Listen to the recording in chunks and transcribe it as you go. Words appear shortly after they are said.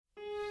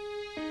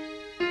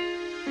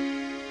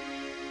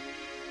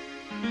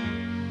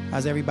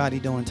How's everybody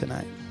doing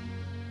tonight?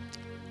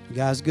 You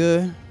guys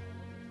good?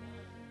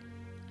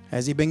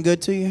 Has he been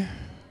good to you?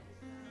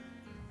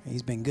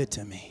 He's been good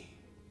to me.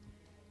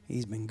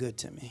 He's been good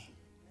to me.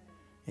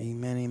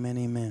 Amen, amen,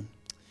 amen.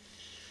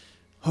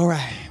 All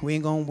right, we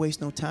ain't going to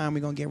waste no time. We're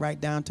going to get right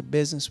down to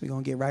business. We're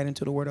going to get right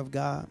into the Word of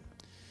God.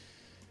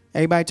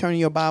 Everybody turn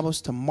your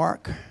Bibles to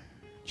Mark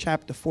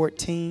chapter 4,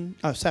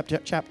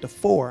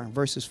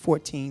 verses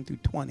 14 through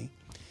 20.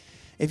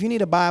 If you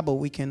need a Bible,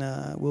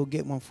 we'll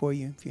get one for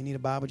you. If you need a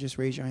Bible, just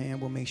raise your hand.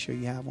 We'll make sure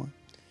you have one.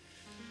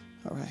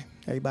 All right,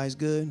 everybody's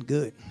good?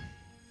 Good.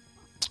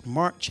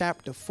 Mark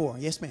chapter 4.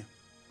 Yes, ma'am.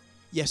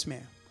 Yes,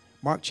 ma'am.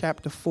 Mark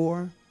chapter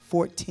 4,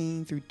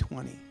 14 through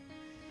 20. And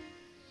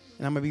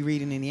I'm going to be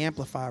reading in the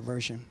Amplified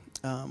version.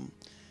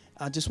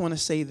 I just want to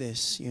say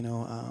this,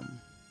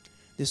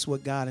 this is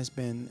what God has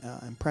been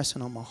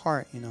impressing on my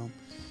heart,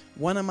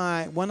 One of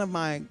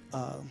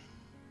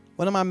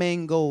my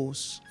main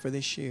goals for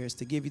this year is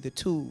to give you the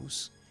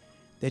tools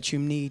that you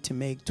need to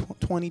make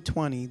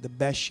 2020 the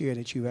best year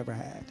that you've ever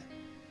had.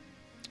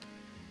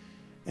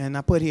 And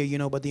I put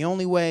here, but the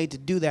only way to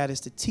do that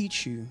is to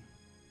teach you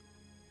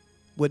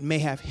what may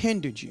have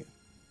hindered you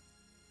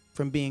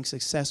from being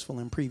successful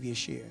in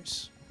previous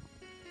years.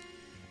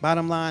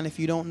 Bottom line, if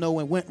you don't know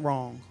what went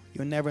wrong,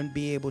 you'll never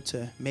be able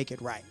to make it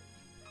right.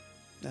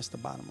 That's the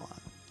bottom line.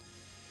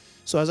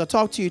 So as I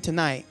talk to you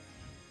tonight,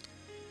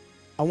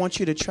 I want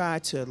you to try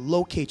to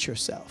locate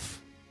yourself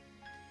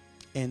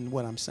in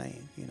what I'm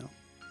saying,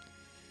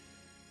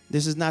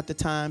 This is not the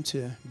time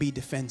to be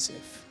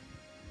defensive.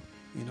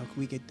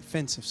 We get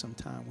defensive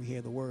sometimes. We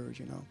hear the words,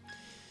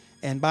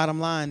 And bottom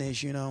line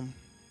is,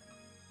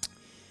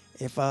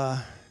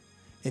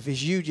 if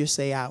it's you, just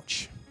say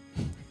ouch.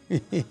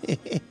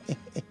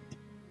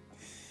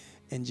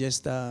 And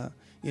just, do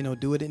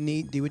what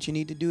you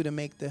need to do to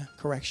make the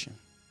correction.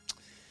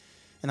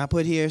 And I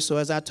put here, so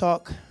as I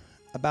talk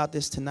about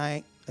this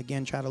tonight,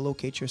 again, try to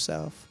locate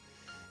yourself.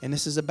 And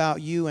this is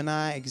about you and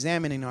I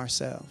examining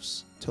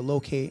ourselves to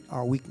locate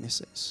our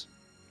weaknesses.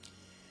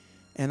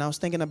 And I was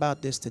thinking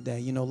about this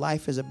today.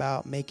 Life is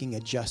about making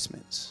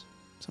adjustments.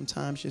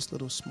 Sometimes just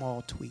little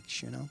small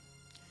tweaks,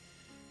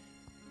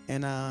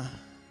 And I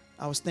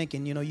was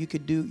thinking, you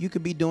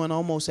could be doing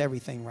almost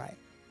everything right.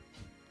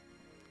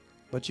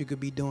 But you could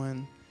be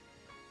doing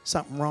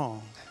something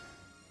wrong.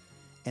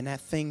 And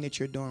that thing that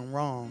you're doing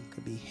wrong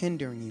could be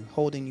hindering you,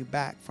 holding you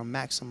back from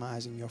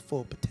maximizing your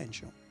full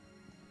potential.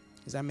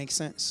 Does that make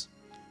sense?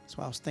 That's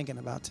what I was thinking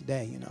about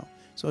today,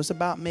 So it's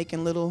about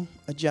making little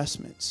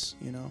adjustments,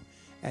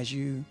 as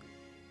you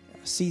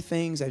see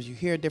things, as you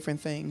hear different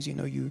things,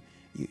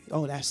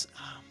 that's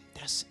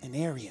an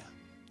area.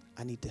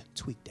 I need to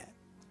tweak that.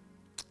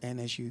 And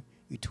as you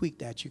tweak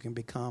that, you can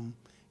become,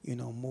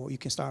 more, you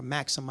can start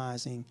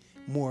maximizing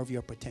more of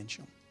your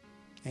potential.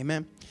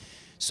 Amen.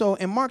 So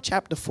in Mark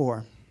chapter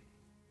 4,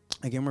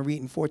 again, we're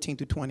reading 14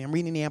 through 20. I'm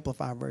reading the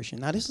Amplified version.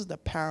 Now, this is the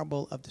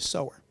parable of the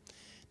sower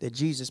that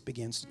Jesus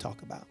begins to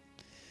talk about.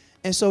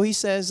 And so he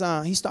says,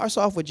 he starts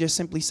off with just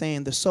simply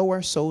saying, the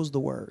sower sows the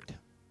word,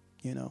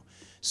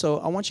 So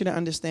I want you to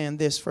understand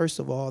this, first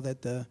of all,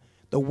 that the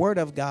word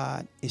of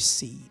God is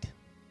seed.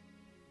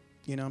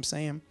 You know what I'm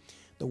saying?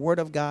 The word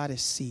of God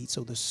is seed.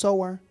 So the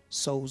sower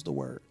sows the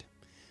word.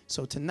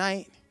 So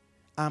tonight,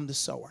 I'm the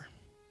sower.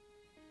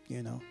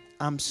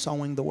 I'm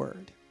sowing the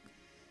word.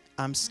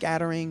 I'm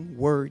scattering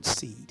word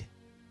seed,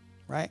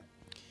 right?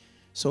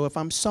 So if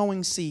I'm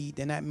sowing seed,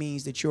 then that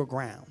means that you're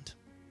ground,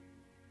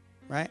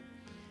 right?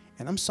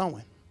 And I'm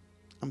sowing.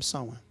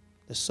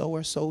 The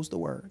sower sows the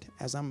word.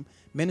 As I'm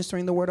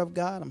ministering the word of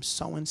God, I'm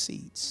sowing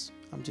seeds.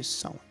 I'm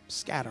just sowing,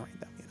 scattering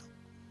them,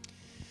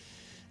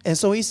 And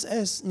so he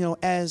says,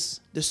 as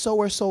the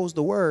sower sows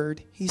the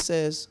word, he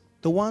says,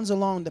 the ones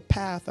along the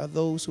path are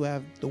those who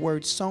have the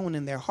word sown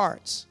in their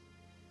hearts.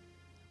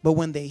 But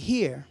when they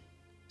hear,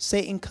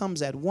 Satan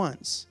comes at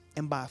once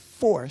and by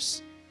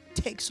force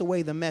takes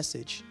away the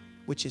message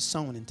which is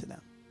sown into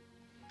them.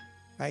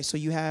 Right? So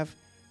you have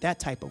that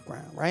type of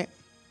ground, right?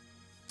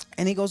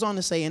 And he goes on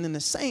to say, and in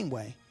the same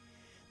way,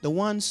 the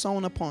ones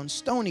sown upon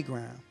stony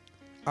ground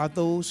are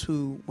those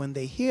who, when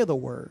they hear the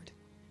word,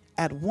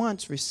 at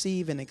once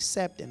receive and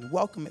accept and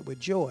welcome it with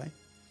joy,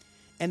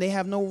 and they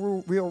have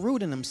no real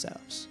root in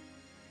themselves.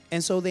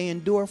 And so they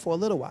endure for a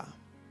little while.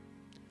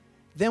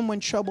 Then when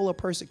trouble or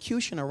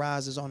persecution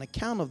arises on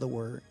account of the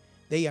word,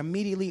 they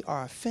immediately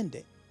are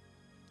offended.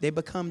 They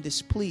become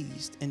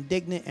displeased,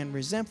 indignant, and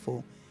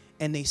resentful,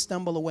 and they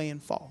stumble away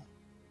and fall.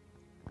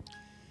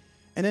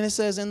 And then it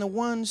says, and the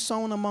ones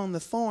sown among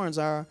the thorns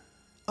are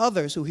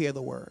others who hear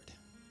the word.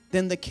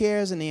 Then the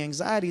cares and the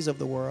anxieties of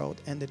the world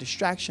and the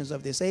distractions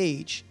of this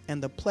age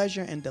and the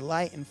pleasure and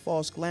delight and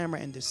false glamour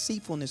and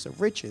deceitfulness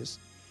of riches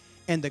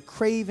and the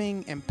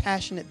craving and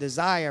passionate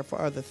desire for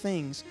other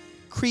things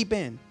creep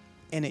in,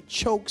 and it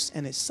chokes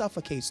and it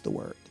suffocates the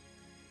word,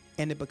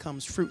 and it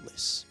becomes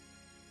fruitless.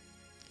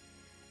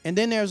 And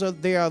then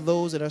there are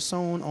those that are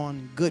sown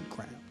on good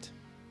ground,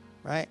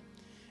 right?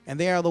 And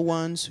they are the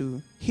ones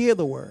who hear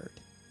the word.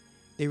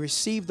 They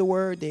receive the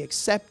word, they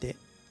accept it,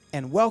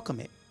 and welcome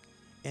it,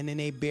 and then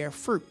they bear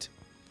fruit.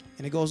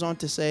 And it goes on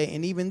to say,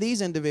 and even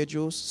these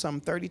individuals, some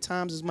 30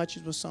 times as much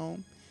as was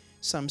sown,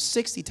 some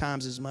 60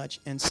 times as much,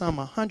 and some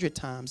 100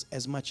 times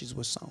as much as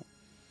was sown.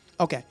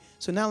 Okay,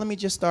 so now let me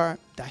just start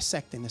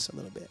dissecting this a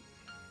little bit.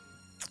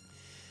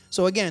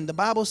 So again, the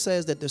Bible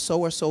says that the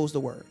sower sows the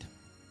word.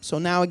 So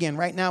now again,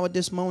 right now at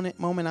this moment,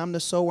 I'm the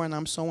sower, and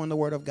I'm sowing the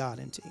word of God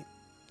into you.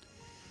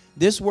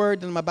 This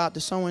word that I'm about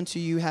to sow into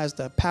you has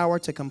the power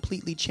to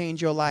completely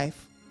change your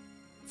life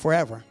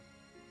forever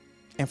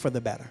and for the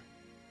better.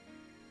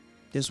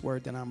 This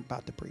word that I'm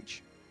about to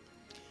preach.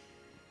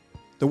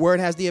 The word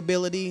has the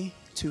ability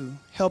to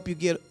help you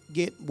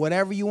get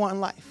whatever you want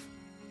in life.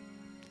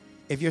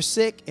 If you're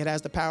sick, it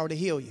has the power to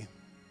heal you.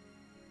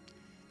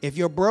 If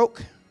you're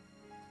broke,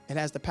 it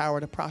has the power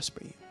to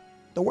prosper you.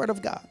 The word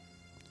of God.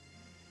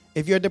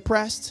 If you're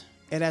depressed,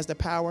 it has the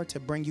power to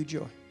bring you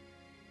joy.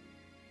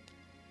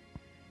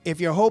 If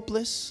you're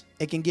hopeless,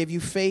 it can give you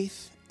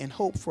faith and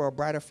hope for a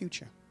brighter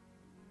future.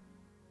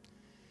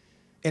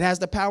 It has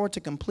the power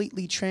to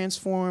completely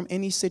transform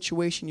any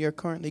situation you're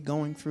currently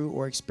going through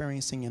or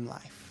experiencing in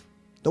life.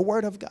 The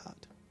word of God,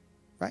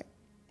 right?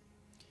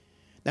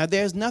 Now,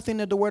 there's nothing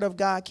that the word of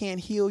God can't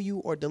heal you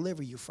or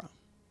deliver you from.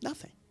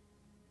 Nothing.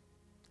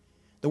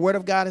 The word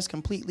of God is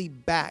completely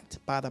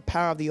backed by the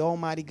power of the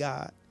Almighty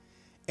God,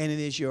 and it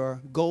is your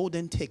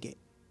golden ticket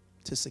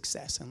to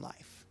success in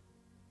life.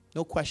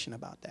 No question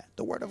about that.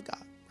 The word of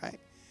God, right?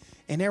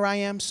 And here I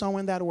am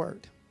sowing that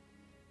word.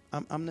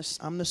 I'm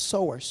the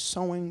sower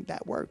sowing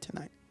that word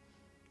tonight,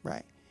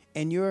 right?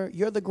 And you're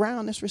the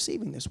ground that's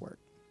receiving this word.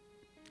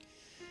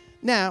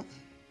 Now,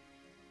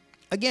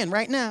 again,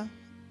 right now,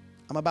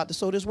 I'm about to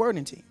sow this word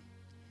into you.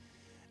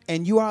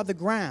 And you are the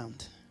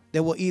ground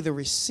that will either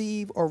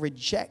receive or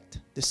reject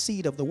the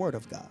seed of the word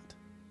of God.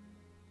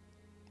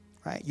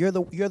 Right? You're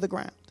the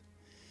ground.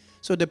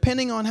 So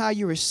depending on how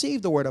you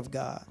receive the word of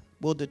God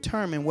will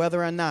determine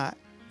whether or not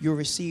you'll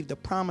receive the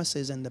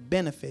promises and the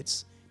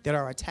benefits that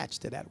are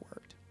attached to that word.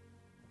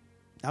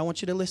 Now, I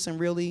want you to listen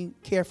really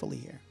carefully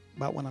here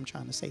about what I'm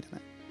trying to say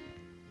tonight.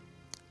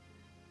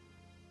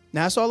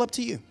 Now, it's all up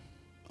to you.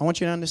 I want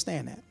you to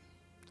understand that.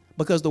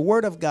 Because the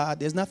word of God,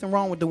 there's nothing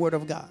wrong with the word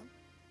of God.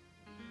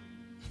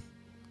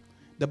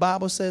 The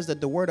Bible says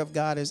that the word of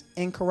God is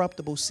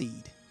incorruptible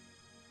seed.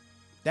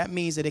 That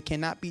means that it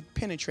cannot be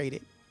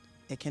penetrated.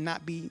 It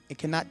cannot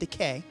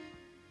decay.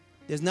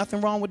 There's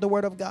nothing wrong with the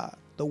word of God.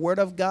 The word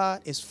of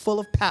God is full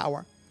of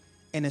power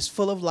and is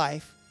full of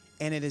life,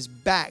 and it is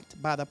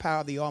backed by the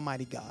power of the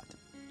Almighty God.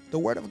 The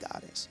word of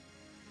God is.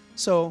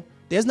 So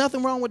there's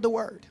nothing wrong with the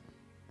word.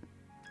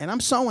 And I'm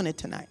sowing it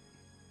tonight.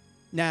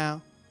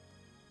 Now,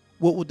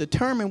 what will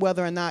determine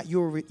whether or not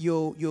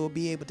you'll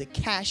be able to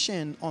cash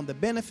in on the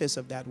benefits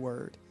of that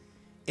word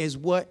is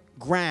what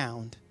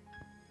ground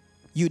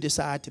you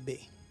decide to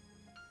be.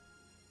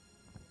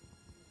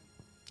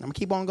 I'm going to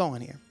keep on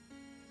going here.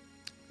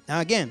 Now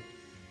again,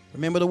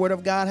 remember the word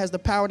of God has the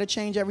power to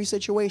change every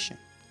situation.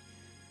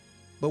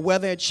 But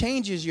whether it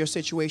changes your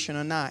situation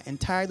or not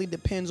entirely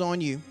depends on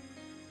you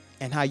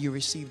and how you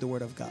receive the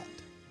word of God.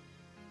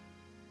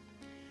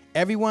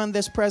 Everyone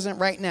that's present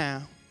right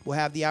now will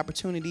have the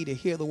opportunity to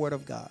hear the word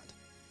of God,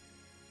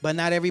 but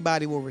not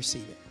everybody will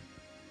receive it.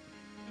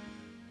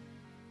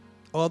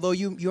 Although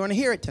you're going to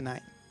hear it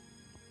tonight,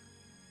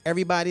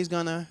 everybody's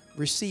going to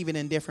receive it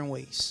in different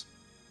ways.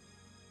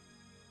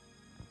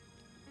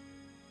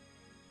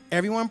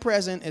 Everyone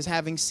present is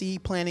having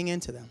seed planting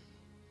into them.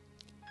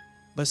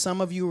 But some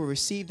of you will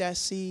receive that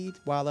seed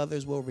while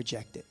others will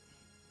reject it.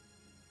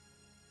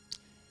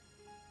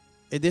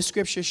 This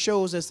scripture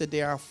shows us that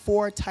there are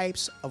 4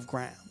 types of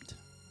ground.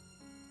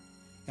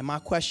 And my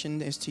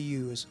question is to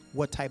you is,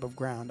 what type of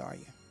ground are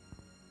you?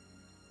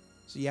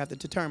 So you have to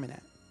determine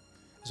that.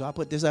 So I'll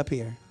put this up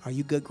here. Are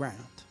you good ground?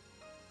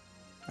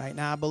 Right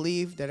now I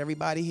believe that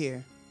everybody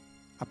here,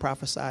 I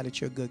prophesy that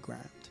you're good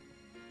ground.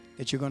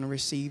 That you're going to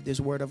receive this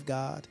word of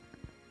God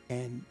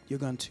and you're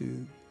going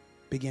to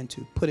begin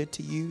to put it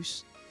to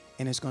use,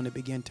 and it's going to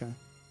begin to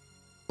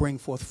bring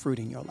forth fruit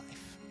in your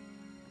life.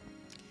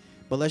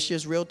 But let's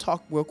just real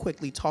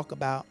quickly talk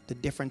about the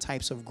different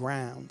types of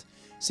ground.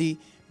 See,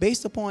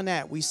 based upon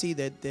that, we see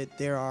that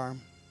there are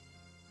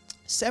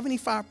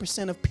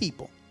 75% of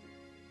people.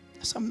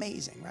 That's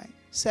amazing, right?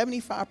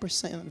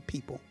 75% of the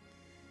people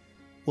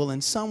will in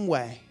some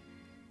way,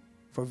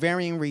 for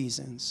varying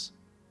reasons,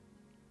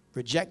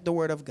 reject the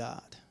word of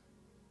God,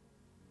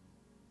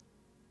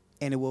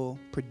 and it will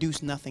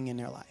produce nothing in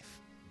their life.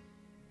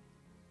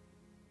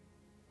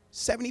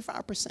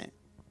 75%.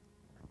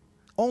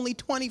 Only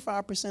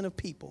 25% of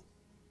people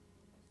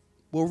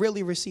will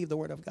really receive the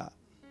word of God.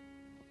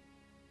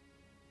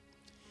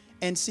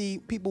 And see,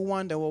 people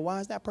wonder, well,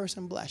 why is that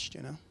person blessed,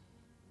 you know?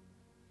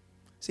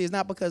 See, it's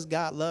not because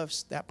God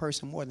loves that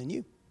person more than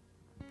you.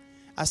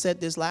 I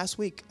said this last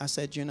week. I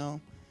said, you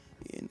know,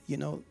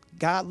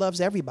 God loves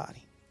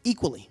everybody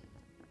equally.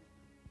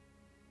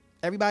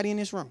 Everybody in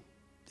this room.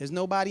 There's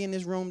nobody in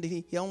this room that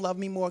he don't love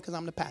me more because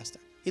I'm the pastor.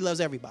 He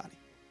loves everybody.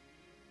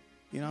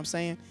 You know what I'm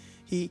saying?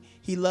 He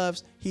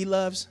loves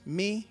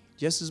me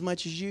just as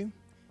much as you.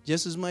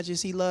 just as much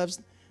as he loves,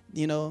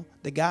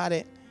 the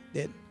guy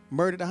that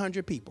murdered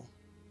 100 people.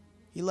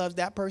 He loves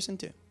that person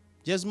too,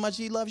 just as much as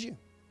he loves you.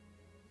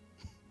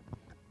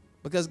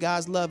 Because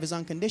God's love is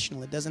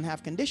unconditional. It doesn't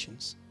have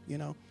conditions.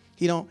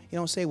 He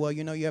don't say, well,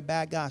 you're a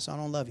bad guy, so I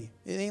don't love you.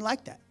 It ain't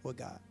like that with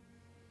God.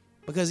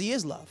 Because he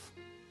is love.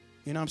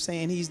 You know what I'm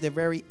saying? He's the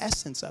very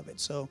essence of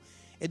it. So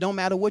it don't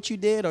matter what you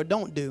did or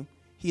don't do.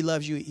 He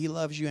loves you. He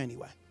loves you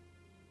anyway.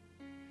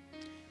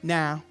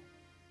 Now,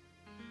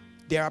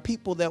 there are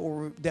people that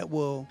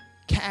will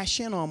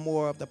cash in on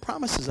more of the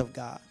promises of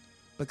God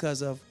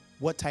because of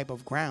what type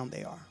of ground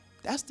they are.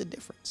 That's the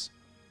difference.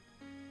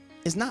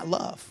 It's not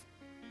love.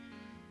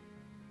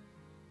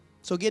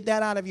 So get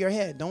that out of your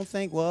head. Don't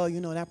think, well,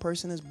 that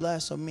person is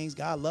blessed, so it means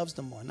God loves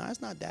them more. No,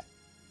 it's not that.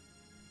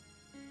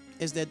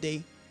 It's that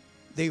they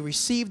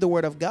receive the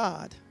word of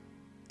God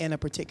in a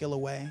particular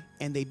way,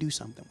 and they do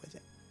something with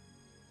it.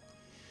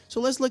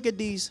 So let's look at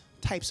these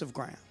types of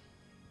ground.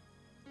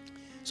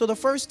 So the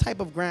first type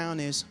of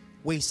ground is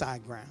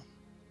wayside ground.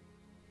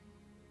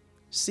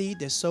 Seed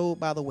that's sowed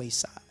by the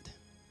wayside.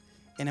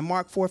 And in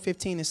Mark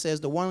 4:15, it says,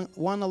 the one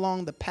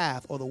along the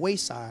path or the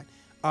wayside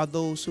are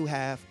those who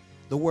have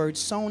the word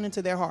sown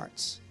into their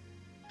hearts.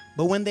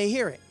 But when they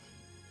hear it,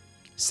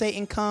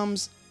 Satan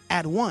comes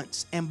at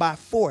once and by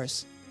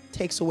force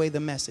takes away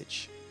the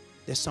message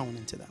that's sown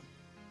into them.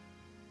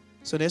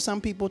 So there's some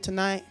people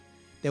tonight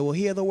that will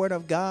hear the word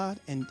of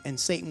God and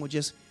Satan will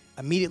just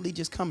immediately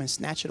just come and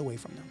snatch it away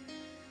from them.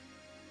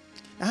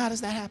 Now, how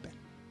does that happen?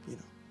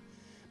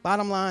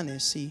 Bottom line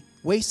is, see,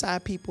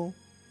 wayside people,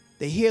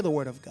 they hear the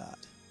word of God,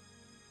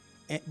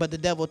 but the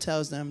devil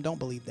tells them, don't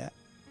believe that.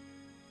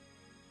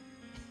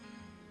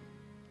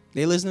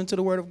 They're listening to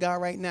the word of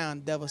God right now,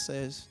 and the devil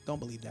says, don't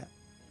believe that.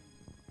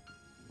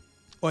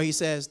 Or he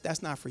says,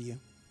 that's not for you.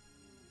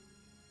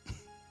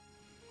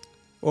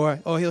 Or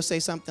he'll say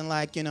something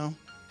like,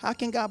 how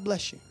can God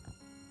bless you?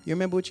 You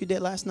remember what you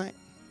did last night?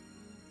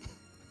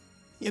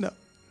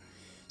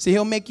 See,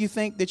 he'll make you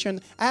think that you're...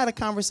 I had a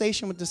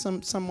conversation with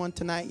someone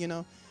tonight,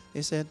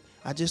 They said,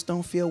 I just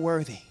don't feel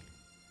worthy.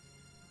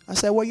 I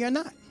said, well, you're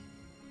not.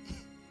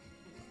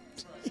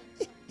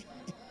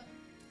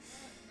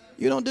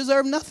 You don't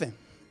deserve nothing.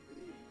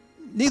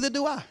 Neither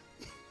do I.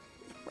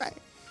 Right?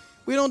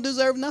 We don't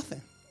deserve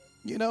nothing.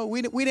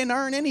 We didn't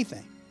earn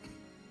anything.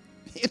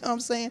 You know what I'm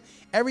saying?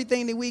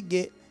 Everything that we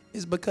get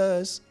is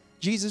because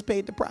Jesus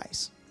paid the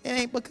price. It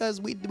ain't because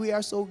we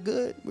are so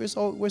good. We're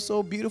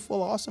so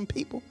beautiful, awesome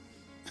people.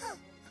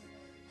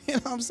 You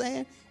know what I'm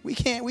saying? We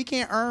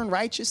can't earn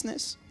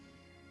righteousness.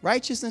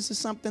 Righteousness is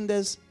something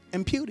that's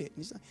imputed.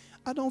 He's like,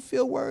 I don't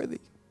feel worthy.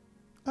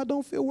 I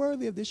don't feel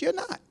worthy of this. You're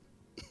not.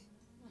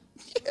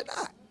 You're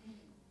not.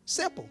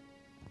 Simple.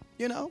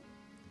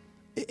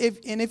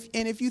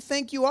 If you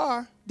think you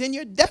are, then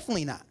you're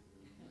definitely not.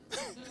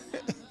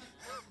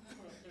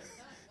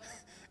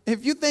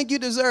 If you think you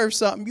deserve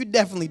something, you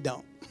definitely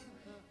don't.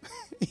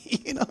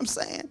 You know what I'm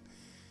saying?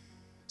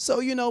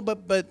 So,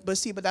 but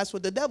that's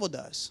what the devil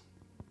does.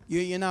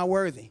 You're not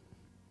worthy.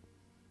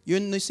 You're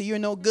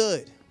no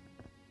good.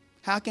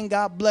 How can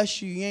God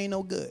bless you? You ain't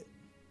no good.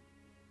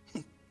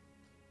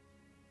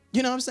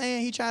 You know what I'm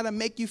saying? He tried to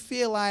make you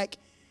feel like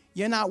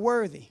you're not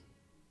worthy.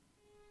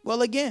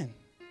 Well, again,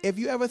 if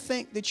you ever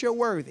think that you're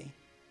worthy,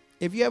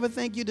 if you ever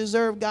think you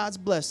deserve God's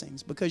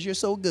blessings because you're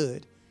so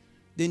good,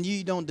 then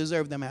you don't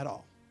deserve them at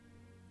all.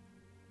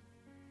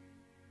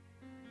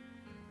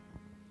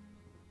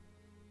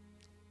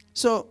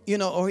 So,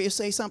 or he'll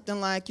say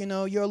something like,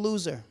 you're a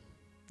loser.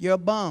 You're a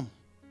bum.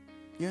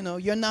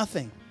 You're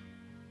nothing.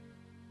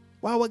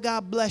 Why would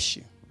God bless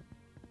you?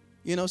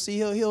 See,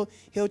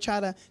 he'll try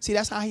to, see,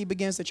 that's how he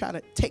begins to try to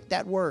take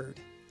that word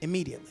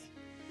immediately.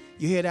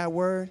 You hear that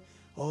word?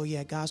 Oh,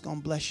 yeah, God's going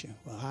to bless you.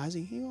 Well, how's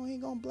he? He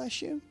ain't going to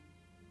bless you.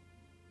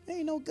 He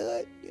ain't no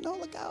good.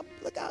 Look out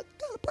what kind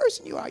of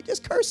person you are. You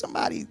just cursed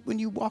somebody when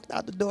you walked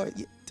out the door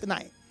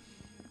tonight.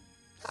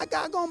 How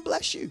God going to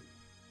bless you?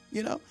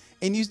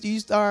 And you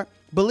start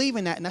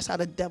believing that, and that's how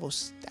the devil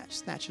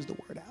snatches the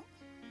word out.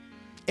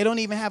 It don't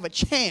even have a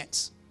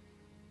chance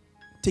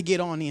to get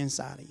on the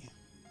inside of you.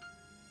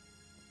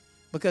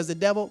 Because the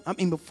devil,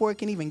 before it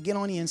can even get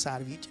on the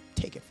inside of you,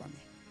 take it from you.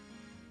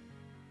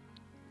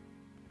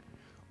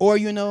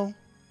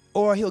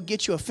 Or he'll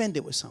get you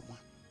offended with someone.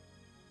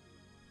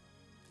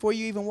 Before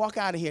you even walk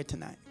out of here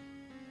tonight.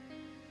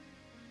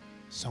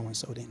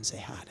 So-and-so didn't say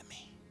hi to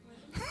me.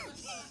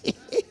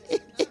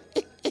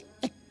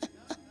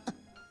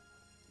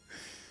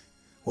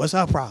 What's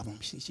her problem?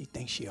 She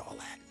thinks she all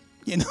that.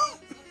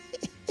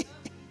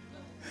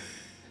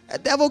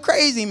 That devil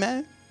crazy,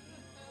 man.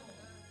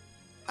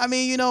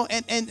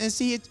 And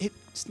see, it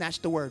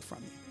snatched the word from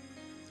you.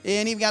 He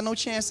ain't even got no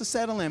chance to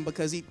settle in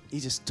because he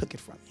just took it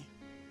from you.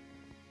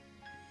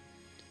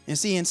 And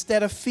see,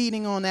 instead of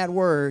feeding on that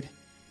word,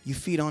 you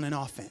feed on an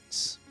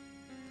offense.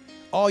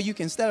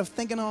 Instead of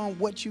thinking on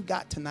what you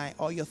got tonight,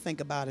 all you'll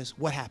think about is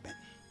what happened.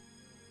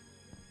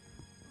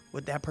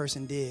 What that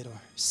person did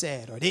or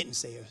said or didn't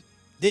say.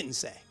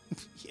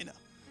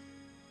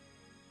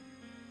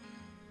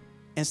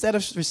 Instead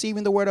of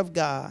receiving the word of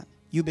God,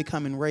 you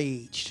become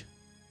enraged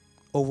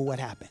over what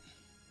happened.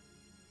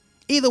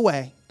 Either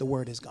way, the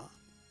word is gone.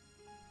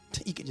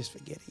 You can just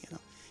forget it,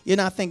 You're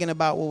not thinking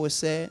about what was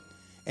said,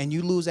 and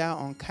you lose out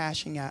on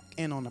cashing out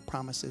in on the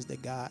promises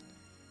that God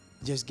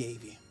just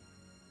gave you.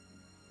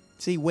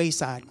 See,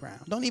 wayside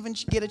ground. Don't even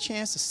get a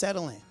chance to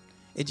settle in.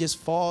 It just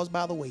falls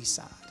by the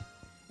wayside.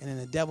 And then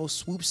the devil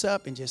swoops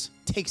up and just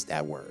takes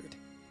that word.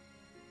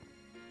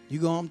 You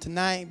go home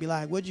tonight and be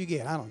like, what'd you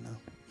get? I don't know.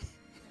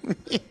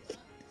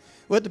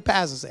 What'd the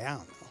pastor say? I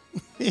don't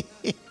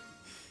know.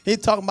 He's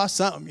talking about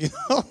something,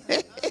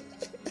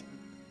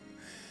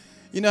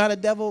 You know how the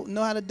devil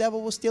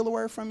will steal a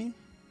word from you?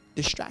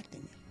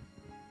 Distracting you.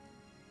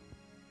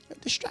 He'll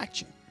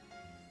distract you.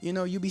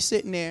 You be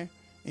sitting there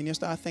and you'll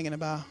start thinking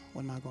about,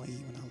 what am I going to eat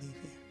when I leave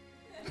here?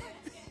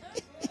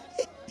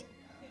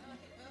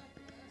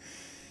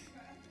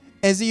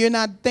 And so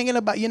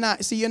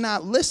you're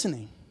not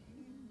listening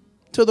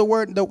to the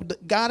word.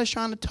 God is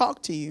trying to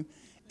talk to you,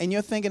 and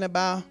you're thinking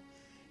about,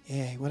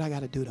 yeah, what I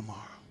got to do tomorrow.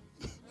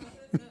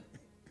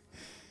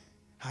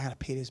 I got to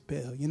pay this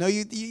bill.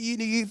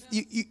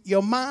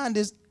 Your mind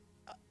is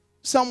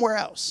somewhere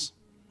else.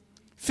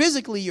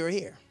 Physically, you're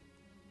here,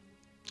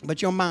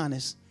 but your mind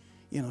is,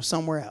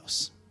 somewhere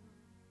else.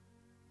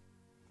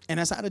 And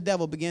that's how the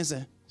devil begins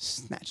to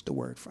snatch the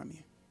word from you.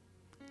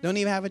 Don't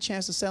even have a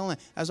chance to settle in.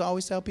 As I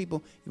always tell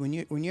people, when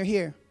you're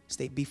here,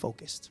 be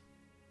focused.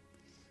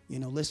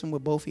 Listen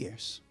with both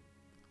ears.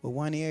 With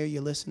one ear,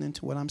 you're listening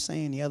to what I'm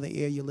saying. The other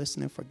ear, you're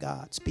listening for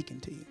God speaking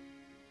to you.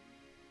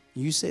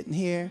 You sitting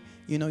here,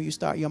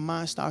 your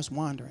mind starts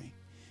wandering.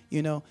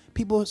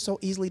 People are so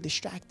easily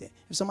distracted.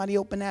 If somebody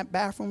open that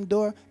bathroom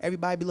door,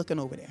 everybody be looking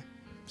over there.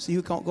 See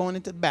who's going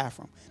into the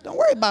bathroom. Don't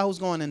worry about who's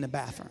going in the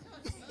bathroom.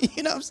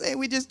 You know what I'm saying?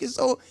 We just get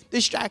so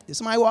distracted.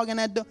 Somebody walking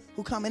that door,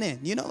 who coming in?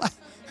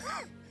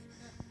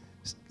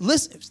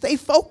 Listen, stay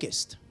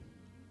focused.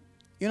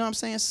 You know what I'm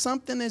saying?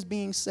 Something is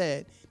being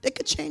said that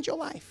could change your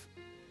life.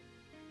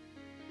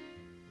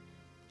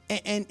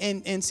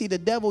 And see, the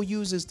devil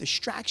uses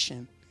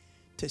distraction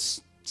to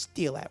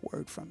steal that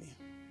word from you.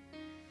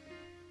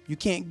 You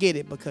can't get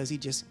it because he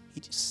just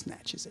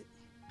snatches it.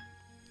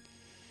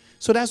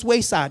 So that's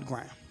wayside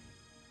ground.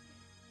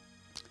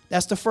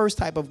 That's the first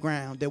type of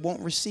ground that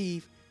won't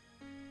receive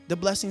the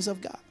blessings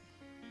of God.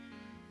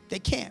 They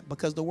can't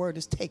because the word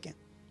is taken.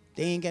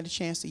 They ain't get a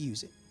chance to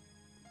use it.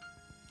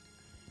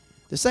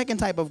 The second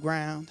type of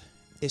ground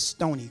is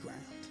stony ground.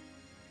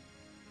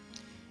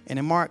 And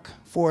in Mark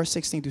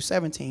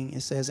 4:16-17,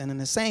 it says, and in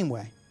the same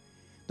way,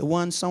 the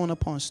ones sown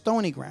upon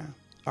stony ground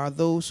are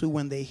those who,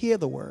 when they hear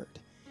the word,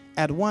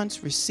 at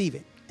once receive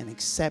it and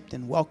accept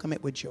and welcome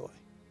it with joy.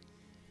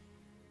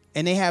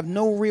 And they have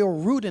no real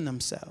root in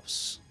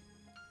themselves.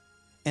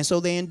 And so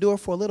they endure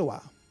for a little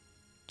while.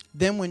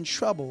 Then when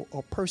trouble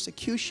or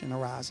persecution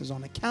arises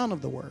on account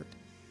of the word,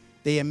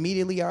 they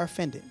immediately are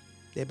offended.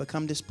 They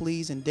become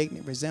displeased,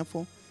 indignant,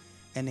 resentful,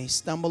 and they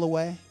stumble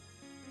away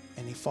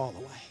and they fall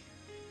away.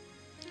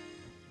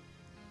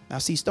 Now,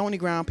 see, stony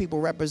ground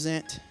people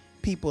represent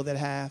people that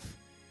have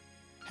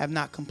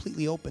not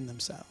completely opened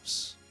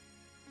themselves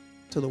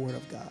to the word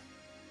of God.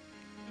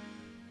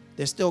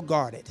 They're still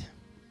guarded.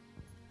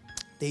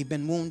 They've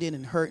been wounded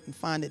and hurt and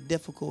find it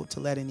difficult to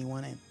let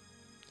anyone in.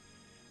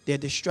 They're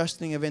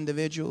distrusting of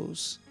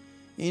individuals,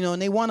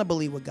 and they want to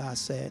believe what God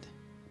said,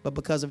 but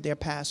because of their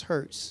past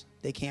hurts,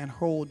 they can't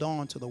hold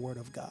on to the word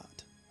of God.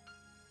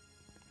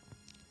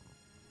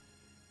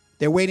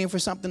 They're waiting for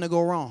something to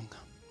go wrong.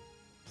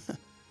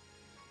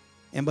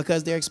 And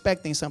because they're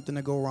expecting something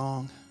to go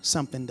wrong,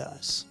 something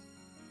does.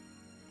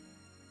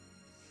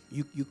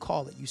 You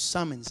call it, you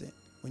summons it.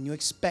 When you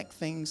expect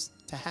things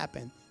to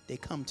happen, they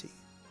come to you.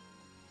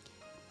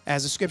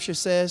 As the scripture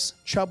says,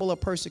 trouble or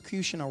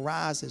persecution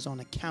arises on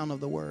account of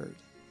the word,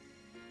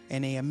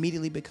 and they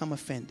immediately become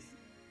offended.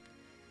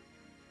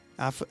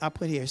 I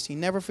put here, see,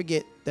 never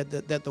forget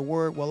that the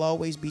word will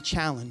always be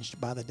challenged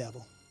by the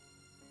devil.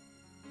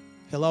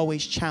 He'll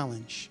always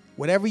challenge.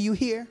 Whatever you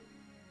hear,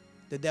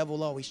 the devil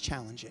will always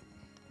challenge it.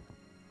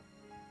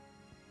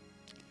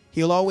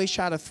 He'll always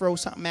try to throw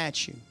something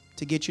at you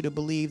to get you to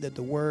believe that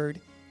the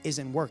word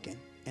isn't working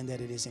and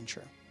that it isn't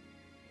true.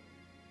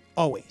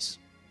 Always.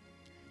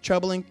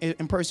 Trouble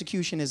and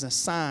persecution is a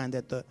sign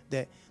that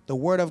the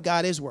word of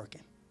God is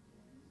working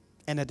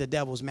and that the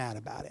devil's mad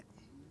about it.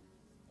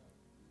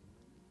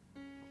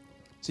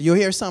 So you'll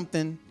hear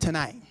something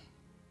tonight,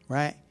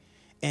 right?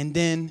 And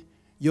then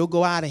you'll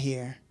go out of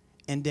here,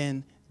 and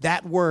then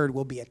that word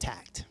will be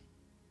attacked.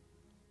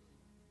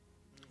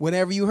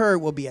 Whatever you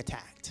heard will be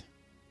attacked.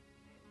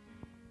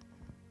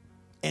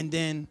 And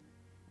then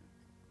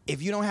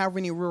if you don't have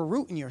any real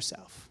root in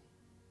yourself,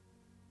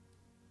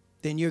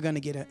 then you're going to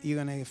get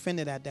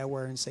offended at that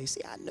word and say,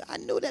 see, I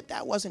knew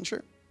that wasn't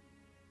true.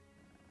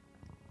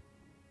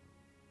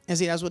 And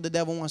see, that's what the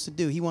devil wants to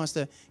do. He wants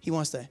to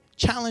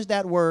challenge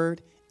that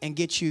word and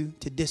get you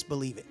to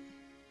disbelieve it.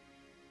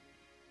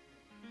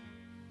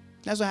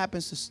 That's what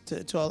happens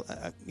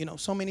to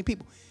so many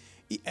people.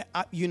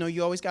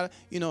 You always got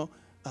to,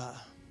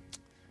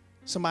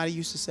 somebody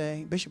used to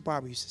say, Bishop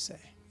Barber used to say,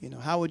 You know,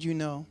 how would you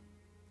know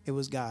it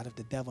was God if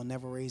the devil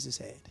never raised his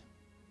head?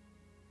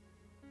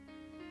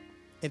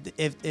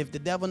 If the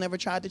devil never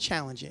tried to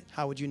challenge it,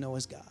 how would you know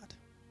it's God?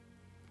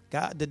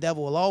 The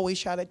devil will always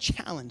try to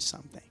challenge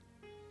something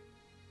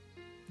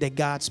that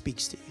God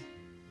speaks to you.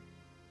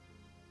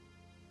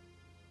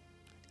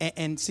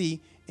 And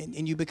see,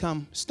 and you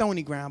become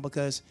stony ground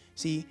because,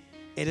 see,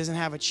 it doesn't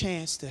have a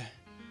chance to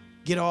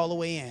get all the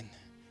way in.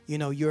 You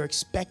know, you're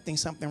expecting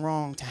something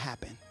wrong to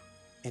happen,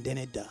 and then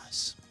it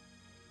does.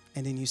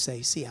 And then you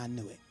say, see, I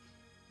knew it.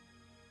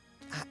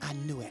 I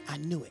knew it. I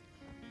knew it.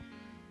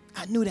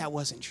 I knew that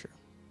wasn't true.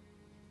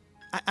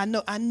 I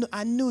knew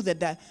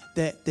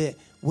that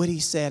what he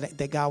said,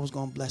 that God was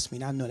going to bless me,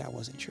 and I knew that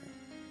wasn't true.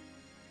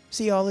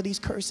 See all of these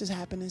curses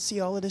happening,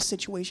 see all of this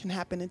situation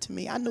happening to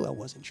me. I knew it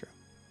wasn't true.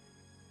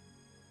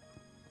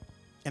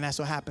 And that's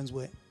what happens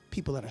with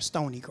people that are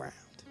stony ground.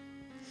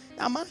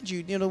 Now, mind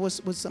you, you know,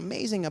 what's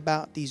amazing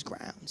about these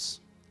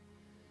grounds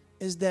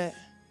is that,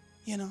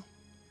 you know,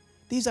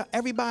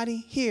 everybody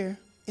here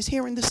is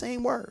hearing the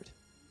same word.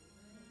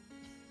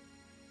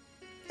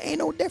 Ain't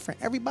no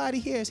different. Everybody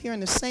here is hearing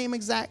the same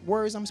exact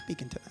words I'm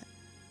speaking tonight.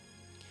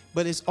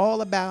 But it's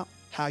all about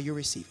how you're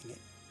receiving it.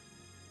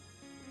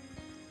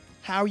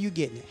 How are you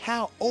getting it?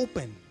 How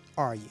open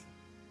are you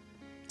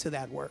to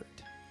that word?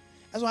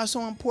 That's why it's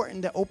so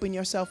important to open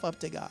yourself up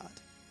to God.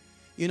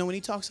 You know, when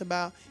he talks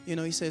about, you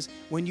know, he says,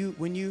 when you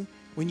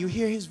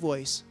hear his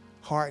voice,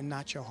 harden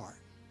not your heart.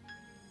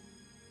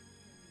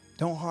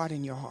 Don't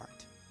harden your heart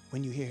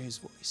when you hear his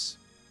voice.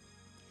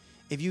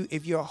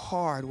 If you're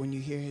hard when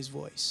you hear his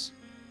voice,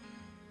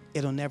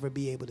 it'll never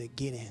be able to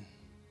get in.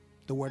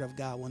 The word of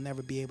God will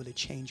never be able to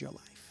change your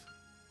life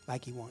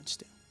like he wants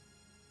to.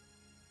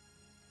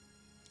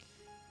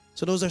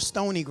 So those are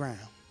stony ground.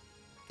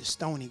 The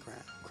stony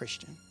ground,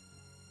 Christian.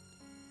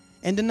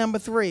 And the number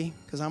 3,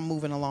 because I'm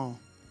moving along,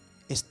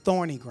 is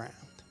thorny ground.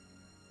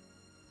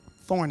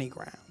 Thorny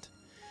ground.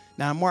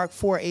 Now, in Mark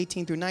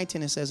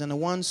 4:18-19, it says, and the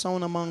ones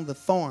sown among the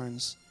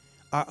thorns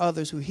are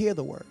others who hear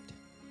the word.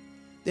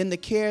 Then the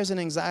cares and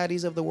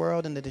anxieties of the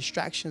world and the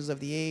distractions of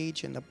the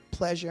age and the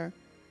pleasure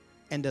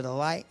and the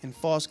delight and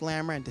false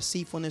glamour and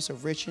deceitfulness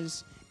of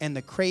riches and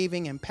the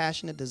craving and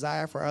passionate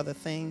desire for other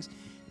things,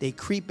 they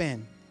creep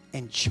in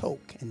and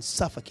choke and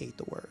suffocate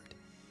the word,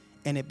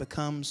 and it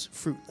becomes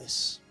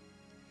fruitless.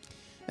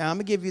 Now, I'm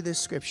going to give you this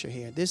scripture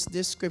here.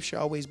 This scripture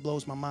always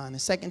blows my mind. In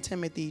 2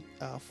 Timothy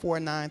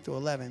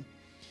 4:9-11,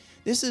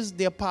 this is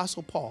the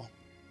Apostle Paul,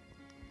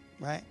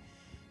 right?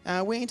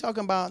 Now, we ain't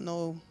talking about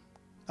no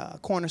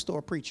corner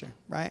store preacher,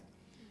 right?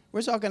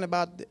 We're talking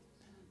about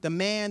the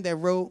man that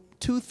wrote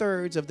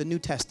 2/3 of the New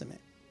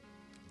Testament.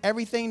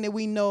 Everything that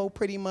we know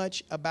pretty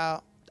much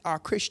about our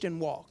Christian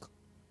walk.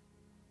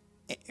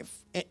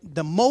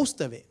 The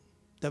most of it,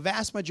 the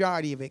vast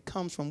majority of it,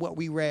 comes from what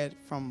we read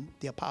from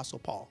the Apostle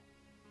Paul.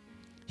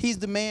 He's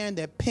the man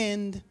that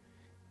penned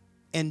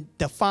and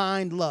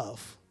defined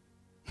love.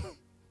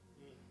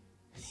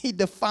 He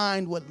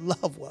defined what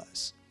love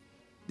was.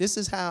 This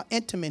is how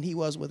intimate he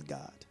was with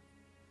God.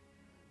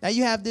 Now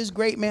you have this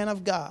great man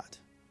of God.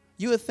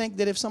 You would think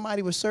that if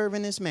somebody was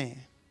serving this man,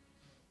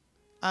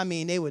 I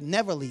mean, they would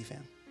never leave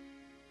him.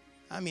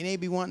 I mean, they'd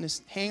be wanting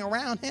to hang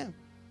around him.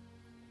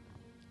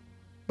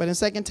 But in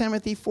 2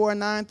 Timothy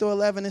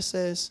 4:9-11, it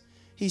says,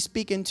 he's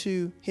speaking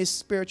to his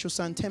spiritual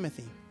son,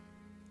 Timothy.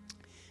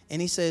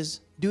 And he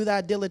says, do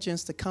thy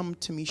diligence to come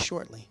to me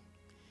shortly.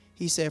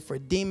 He said, for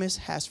Demas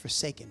has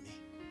forsaken me,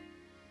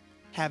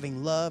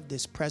 having loved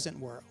this present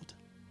world,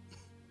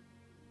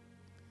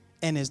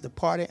 and is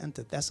departed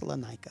unto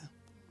Thessalonica.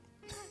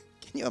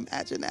 Can you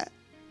imagine that?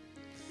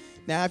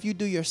 Now, if you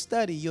do your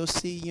study, you'll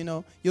see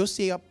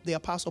the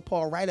Apostle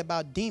Paul write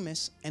about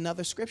Demas in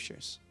other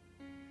scriptures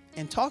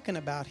and talking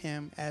about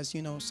him as,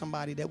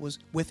 somebody that was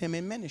with him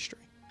in ministry.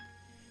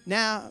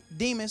 Now,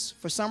 Demas,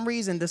 for some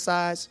reason,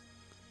 decides,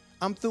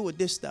 I'm through with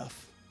this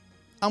stuff.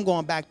 I'm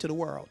going back to the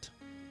world.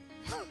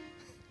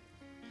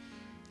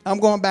 I'm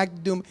going back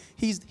to do.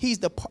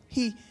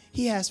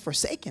 He has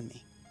forsaken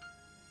me,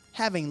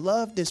 having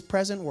loved this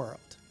present world.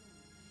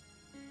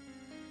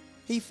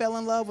 He fell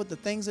in love with the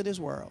things of this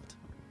world,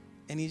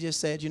 and he just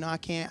said, I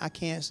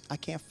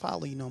can't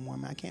follow you no more,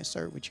 man. I can't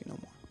serve with you no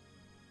more.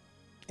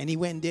 And he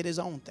went and did his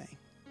own thing.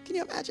 Can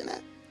you imagine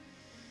that?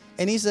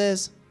 And he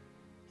says,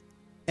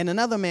 and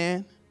another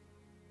man,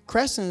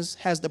 Crescens,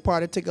 has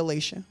departed to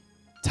Galatia,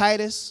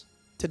 Titus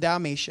to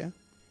Dalmatia.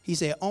 He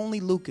said, only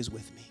Luke is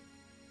with me.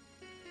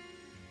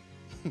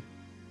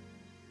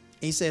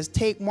 He says,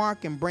 take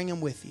Mark and bring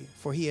him with you,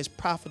 for he is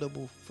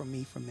profitable for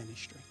me for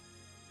ministry.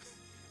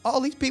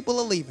 All these people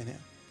are leaving him.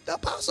 The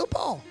Apostle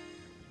Paul.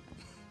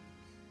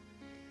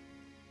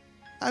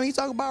 I mean, you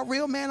talk about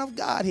real man of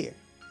God here.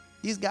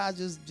 These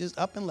guys just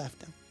up and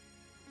left him.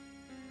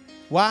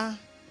 Why?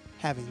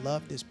 Having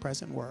loved this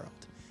present world.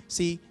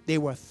 See, they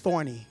were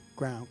thorny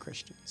ground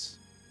Christians.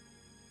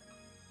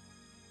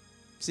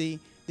 See,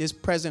 this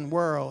present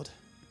world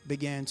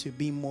began to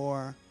be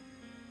more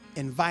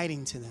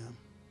inviting to them.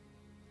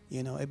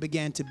 It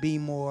began to be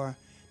more,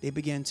 they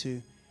began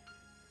to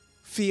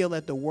feel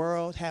that the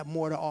world had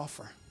more to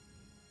offer.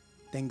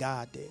 than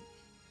God did.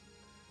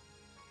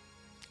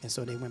 And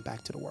so they went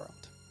back to the world.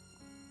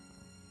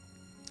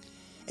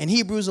 In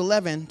Hebrews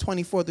 11,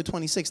 24 through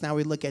 26, now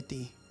we look at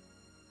the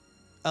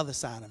other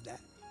side of that.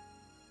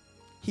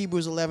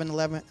 Hebrews 11,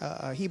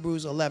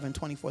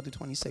 24 through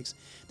 26.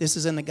 This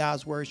is in the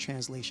God's Word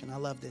translation. I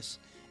love this.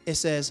 It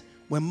says,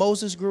 when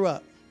Moses grew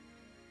up,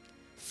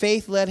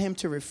 faith led him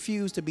to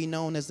refuse to be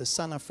known as the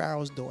son of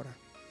Pharaoh's daughter.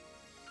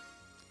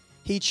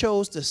 He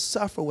chose to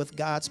suffer with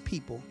God's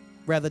people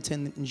rather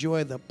than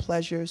enjoy the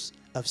pleasures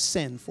of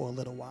sin for a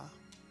little while.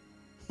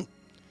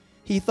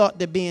 He thought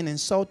that being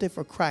insulted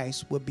for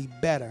Christ would be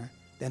better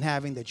than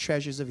having the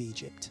treasures of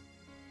Egypt.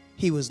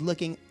 He was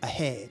looking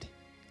ahead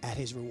at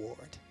his reward.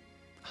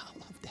 I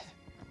love that.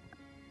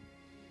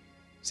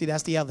 See,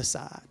 that's the other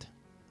side.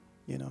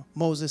 You know,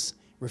 Moses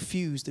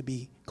refused to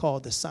be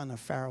called the son of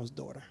Pharaoh's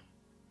daughter.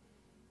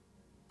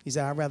 He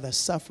said, I'd rather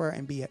suffer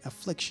and be an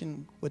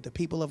affliction with the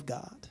people of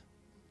God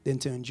than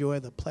to enjoy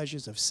the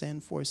pleasures of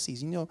sin for a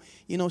season.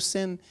 You know,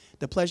 sin,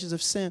 the pleasures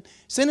of sin.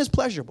 Sin is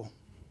pleasurable.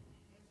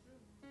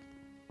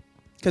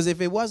 Because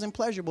if it wasn't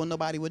pleasurable,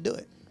 nobody would do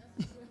it.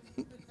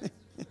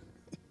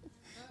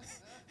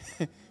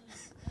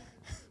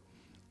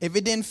 If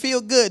it didn't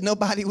feel good,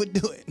 nobody would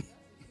do it.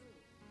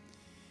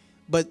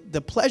 But the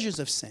pleasures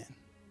of sin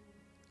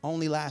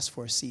only last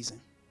for a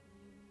season.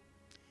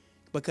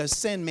 Because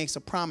sin makes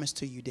a promise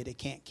to you that it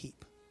can't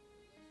keep.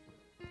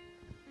 You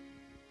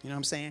know what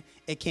I'm saying?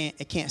 It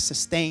can't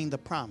sustain the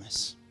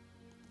promise.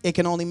 It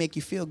can only make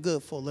you feel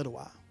good for a little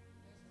while.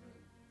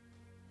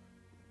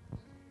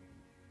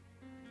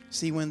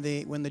 See, when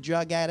the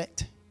drug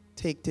addict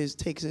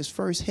takes his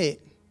first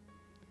hit,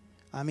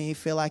 I mean, he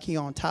feel like he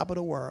on top of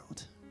the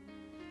world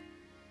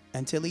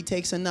until he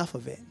takes enough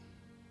of it.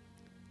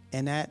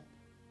 And that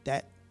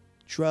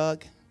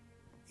drug,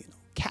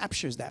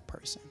 captures that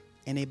person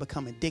and they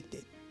become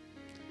addicted.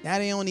 Now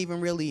they don't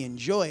even really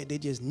enjoy it. They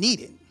just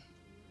need it.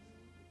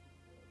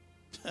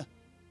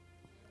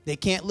 They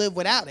can't live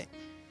without it.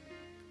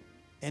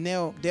 And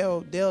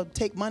they'll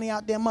take money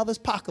out their mother's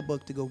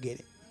pocketbook to go get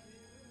it.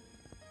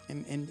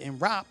 And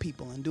rob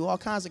people and do all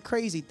kinds of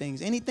crazy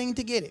things, anything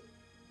to get it.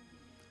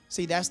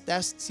 See,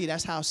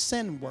 that's how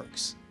sin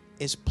works.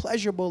 It's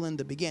pleasurable in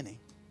the beginning,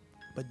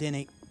 but then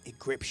it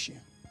grips you.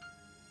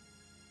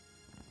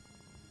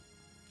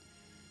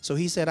 So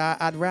he said,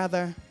 I'd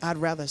rather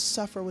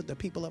suffer with the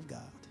people of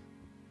God.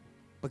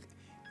 But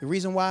the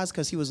reason why is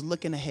because he was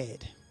looking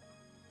ahead.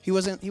 He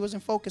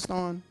wasn't focused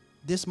on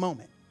this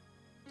moment.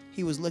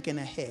 He was looking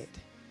ahead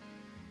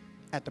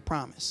at the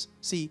promise.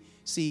 See,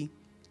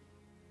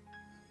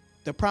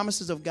 the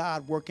promises of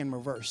God work in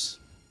reverse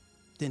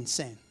than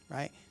sin,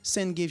 right?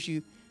 Sin gives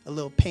you a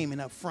little payment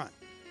up front.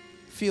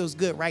 Feels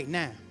good right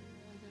now,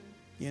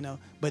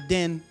 but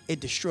then it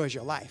destroys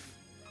your life.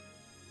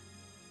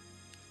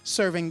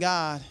 Serving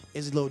God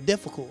is a little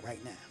difficult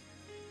right now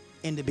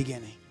in the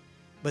beginning,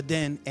 but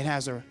then it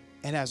has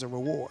a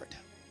reward,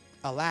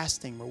 a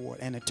lasting reward,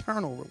 an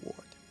eternal reward.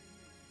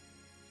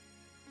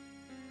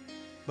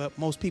 But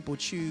most people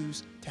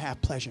choose to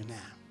have pleasure now.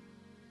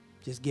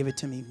 Just give it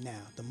to me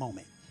now, the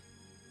moment.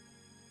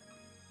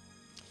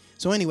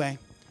 So anyway,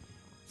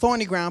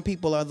 thorny ground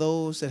people are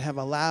those that have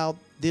allowed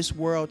this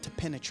world to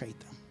penetrate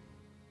them.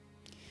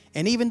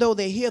 And even though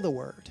they hear the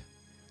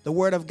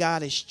word of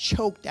God is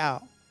choked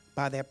out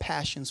by their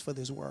passions for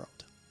this world.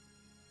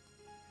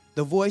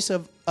 The voice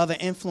of other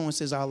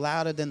influences are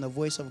louder than the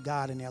voice of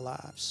God in their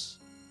lives.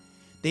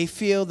 They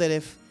feel that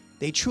if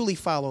they truly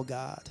follow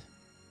God,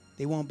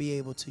 they won't be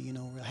able to,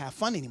 have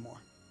fun anymore.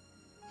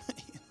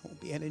 Won't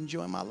be able to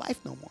enjoy my life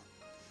no more.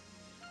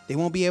 They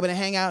won't be able to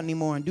hang out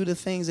anymore and do the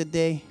things that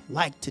they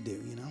like to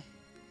do,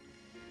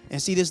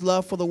 And see, this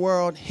love for the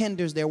world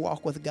hinders their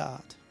walk with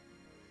God.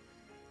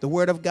 The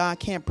word of God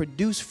can't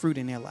produce fruit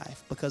in their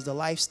life because the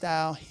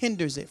lifestyle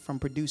hinders it from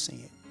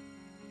producing it.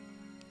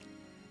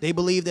 They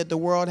believe that the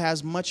world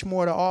has much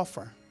more to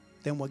offer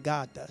than what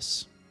God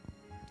does.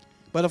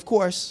 But of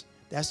course,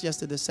 that's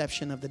just a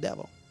deception of the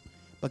devil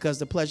because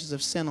the pleasures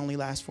of sin only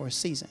last for a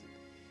season.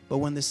 But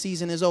when the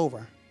season is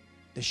over,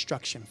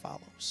 destruction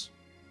follows.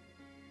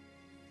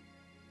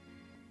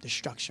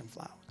 Destruction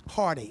follows.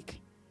 Heartache,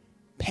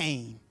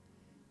 pain.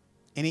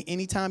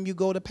 Anytime you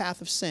go the path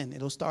of sin,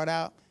 it'll start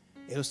out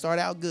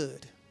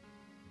good.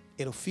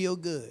 It'll feel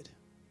good.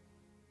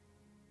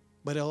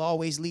 But it'll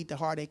always lead to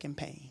heartache and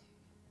pain.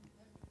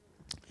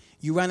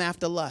 You run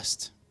after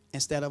lust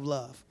instead of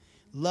love.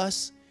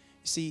 Lust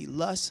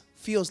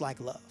feels like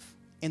love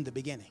in the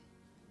beginning.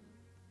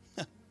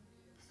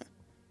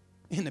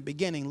 In the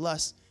beginning,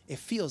 lust, it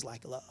feels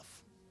like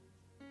love.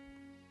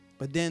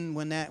 But then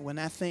when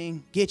that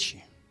thing gets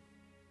you,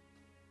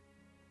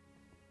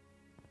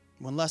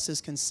 when lust is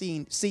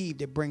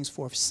conceived, it brings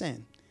forth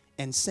sin.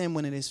 And sin,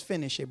 when it is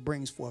finished, it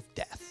brings forth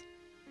death.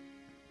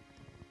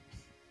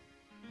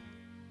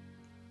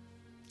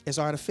 It's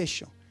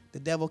artificial. The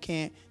devil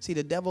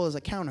is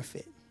a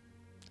counterfeit.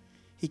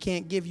 He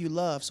can't give you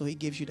love, so he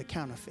gives you the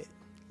counterfeit,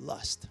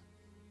 lust.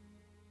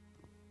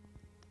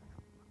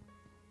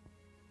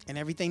 And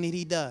everything that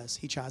he does,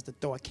 he tries to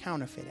throw a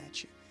counterfeit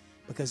at you.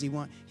 because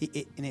and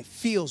it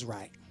feels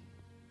right.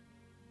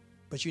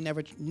 But you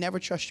never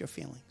trust your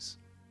feelings.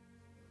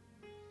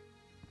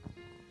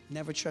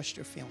 Never trust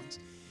your feelings.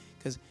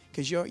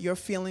 Because your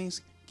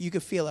feelings, you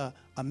could feel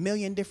a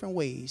million different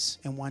ways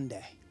in one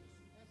day.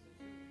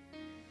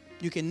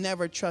 You can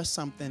never trust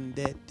something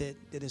that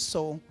is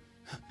so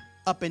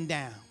up and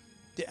down.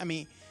 I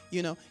mean,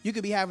 you know, you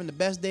could be having the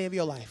best day of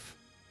your life.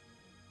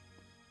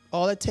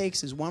 All it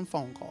takes is one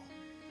phone call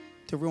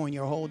to ruin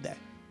your whole day.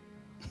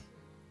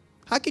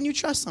 How can you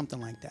trust something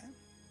like that?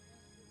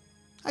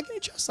 How can you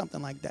trust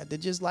something like that? That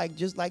just like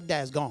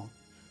that is gone.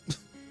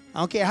 I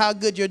don't care how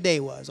good your day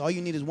was. All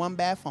you need is one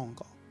bad phone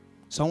call.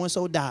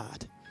 So-and-so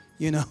died,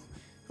 you know,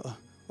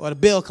 or the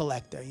bill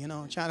collector, you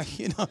know, trying to,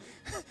 you know.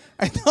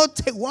 I don't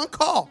take one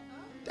call.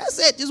 That's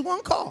it, just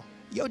one call.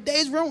 Your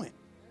day's ruined.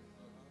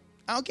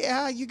 I don't care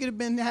how you could have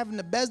been having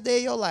the best day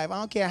of your life. I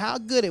don't care how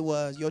good it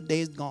was. Your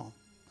day's gone.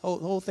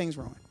 Whole thing's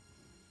ruined.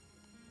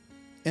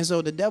 And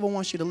so the devil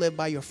wants you to live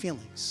by your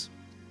feelings.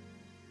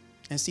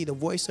 And see, the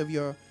voice of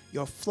your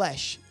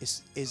flesh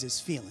is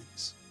his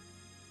feelings.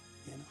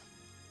 You know,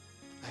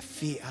 I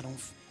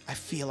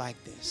feel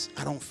like this.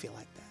 I don't feel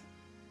like that.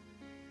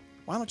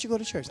 Why don't you go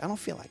to church? I don't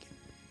feel like it.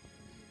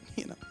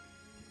 You know,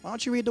 why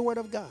don't you read the Word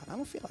of God? I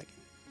don't feel like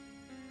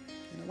it.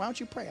 You know, why don't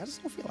you pray? I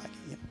just don't feel like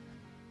it. You know,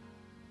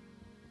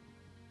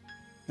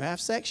 you have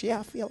sex? Yeah,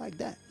 I feel like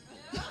that.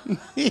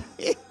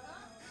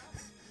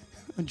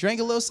 Drink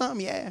a little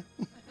something? Yeah.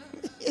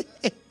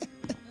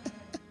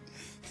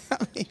 I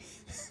mean,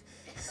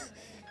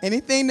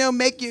 anything that'll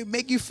make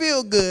you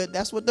feel good,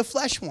 that's what the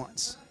flesh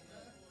wants.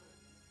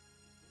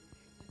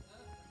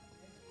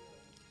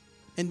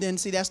 And then,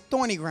 see, that's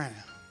thorny ground.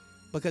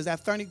 Because that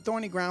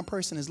thorny ground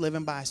person is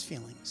living by his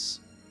feelings.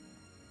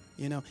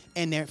 You know,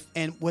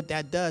 and what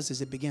that does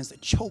is it begins to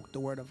choke the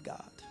Word of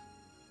God.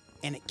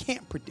 And it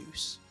can't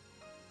produce.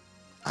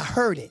 I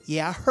heard it.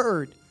 Yeah, I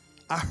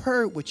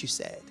heard what you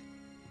said.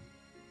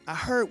 I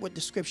heard what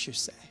the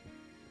scriptures say.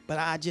 But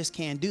I just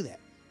can't do that.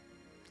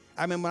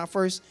 I remember when I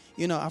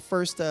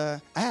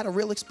had a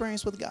real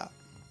experience with God.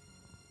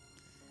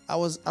 I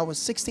was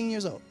 16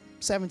 years old,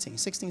 17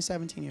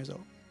 years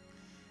old.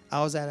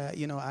 I was at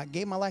I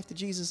gave my life to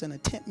Jesus in a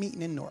tent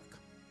meeting in Newark.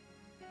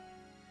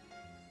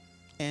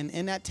 And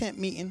in that tent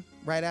meeting,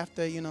 right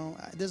after,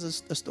 there's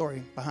a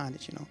story behind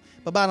it,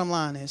 But bottom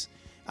line is,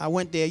 I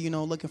went there,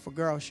 looking for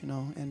girls,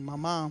 and my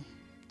mom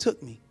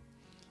took me.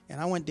 And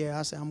I went there,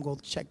 I said, I'm going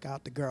to check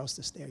out the girls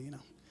that's there,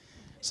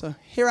 So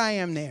here I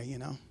am there,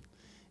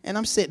 And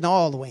I'm sitting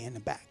all the way in the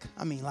back.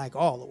 I mean, like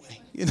all the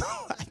way,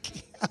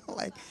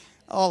 like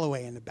all the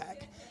way in the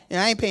back. And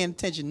I ain't paying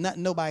attention to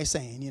nothing nobody's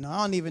saying, I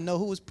don't even know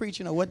who was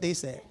preaching or what they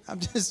said. I'm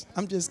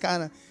just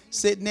kind of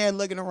sitting there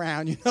looking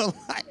around,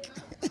 like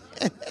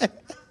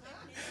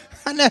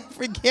I never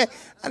forget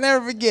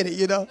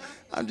it,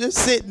 I'm just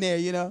sitting there,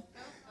 and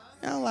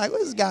I'm like,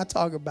 what's this guy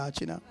talking about,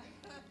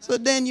 So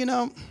then,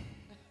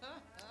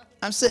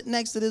 I'm sitting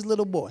next to this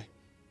little boy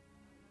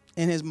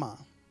and his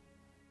mom,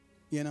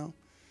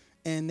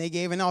 and they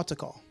gave an altar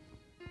call.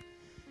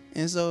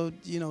 And so,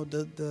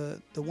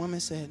 the woman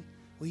said,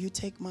 will you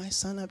take my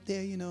son up there?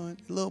 And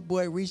the little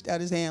boy reached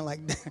out his hand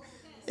like that.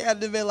 He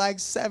had to be like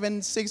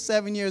 7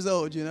 years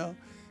old,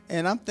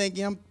 And I'm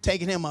thinking I'm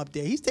taking him up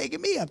there. He's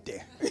taking me up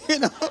there. He's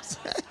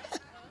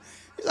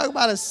talking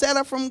about a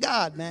setup from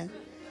God, man.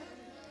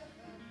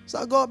 So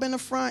I go up in the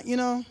front,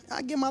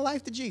 I give my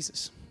life to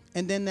Jesus.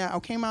 And then I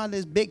came out of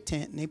this big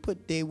tent, and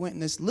they went in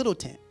this little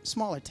tent,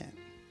 smaller tent.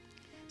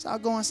 So I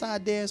go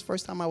inside there. It's the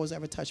first time I was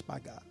ever touched by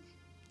God.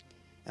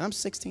 And I'm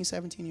 16,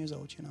 17 years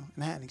old, and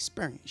I had an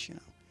experience,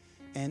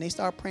 And they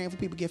started praying for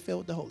people to get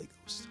filled with the Holy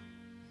Ghost.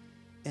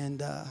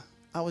 And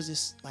I was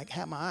just like,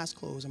 had my eyes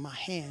closed and my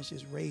hands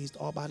just raised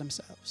all by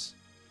themselves.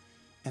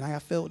 And I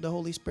got filled with the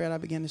Holy Spirit. I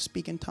began to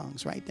speak in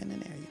tongues right then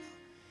and there,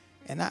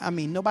 And I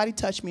mean, nobody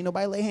touched me.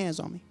 Nobody laid hands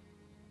on me.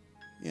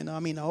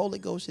 The Holy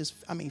Ghost just,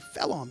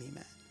 fell on me,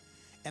 man.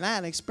 And I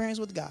had an experience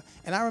with God.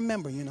 And I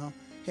remember,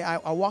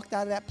 I walked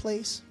out of that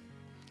place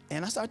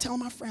and I started telling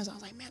my friends, I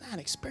was like, man, I had an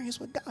experience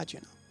with God,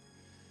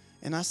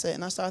 And I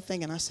started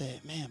thinking,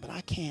 man, but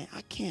I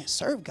can't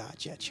serve God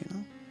yet,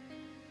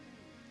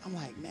 I'm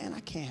like, man,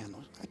 I can't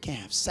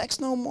have sex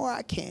no more.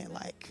 I can't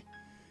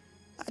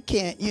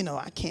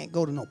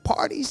go to no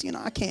parties,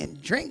 I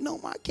can't drink no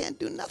more. I can't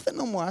do nothing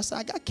no more. I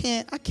said, I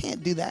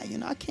can't do that,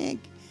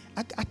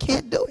 I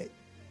can't do it.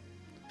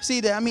 See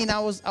that, I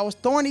was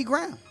thorny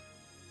ground.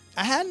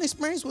 I had an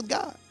experience with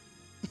God.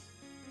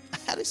 I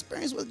had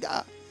experience with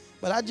God,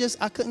 but I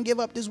couldn't give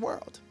up this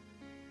world.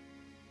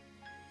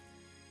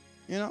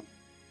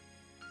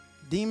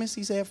 Demas,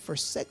 he said,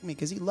 forsake me,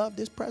 because he loved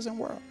this present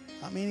world.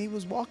 He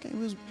was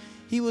walking,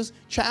 he was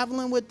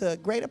traveling with the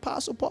great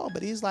apostle Paul,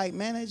 but he's like,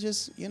 man, I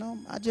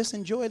just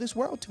enjoy this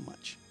world too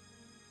much.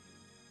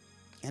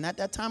 And at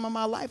that time of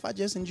my life, I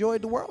just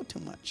enjoyed the world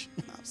too much.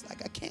 I was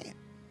like, I can't.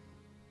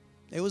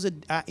 There was a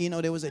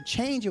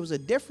change, it was a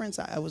difference.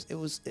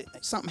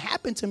 Something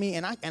happened to me,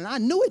 and I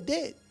knew it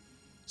did.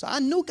 So I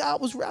knew God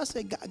was real. I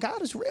said,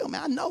 God is real,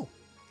 man.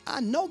 I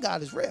know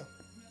God is real.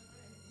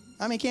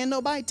 I mean, can't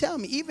nobody tell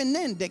me, even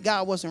then, that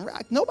God wasn't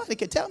right. Nobody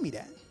could tell me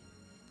that.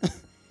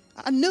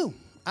 I knew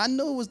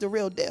it was the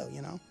real deal,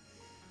 you know.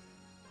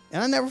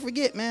 And I never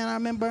forget, man. I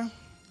remember,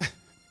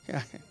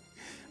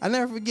 I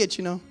never forget,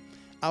 you know.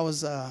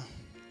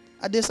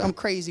 I did something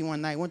crazy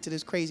one night. Went to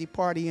this crazy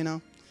party, you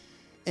know.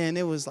 And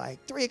it was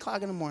like 3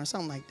 o'clock in the morning,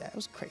 something like that. It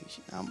was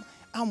crazy.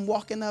 I'm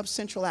walking up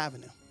Central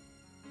Avenue.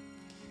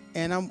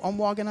 And I'm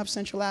walking up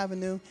Central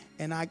Avenue,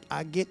 and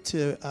I get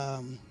to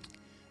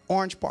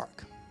Orange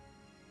Park.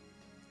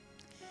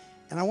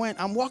 And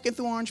I'm walking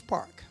through Orange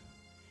Park.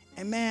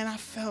 And, man, I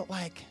felt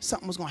like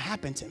something was going to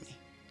happen to me.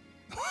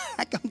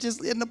 Like, I'm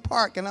just in the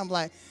park, and I'm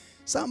like,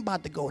 something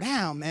about to go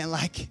down, man.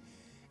 Like,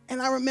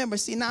 and I remember,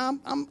 see, now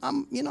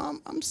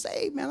I'm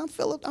saved, man. I'm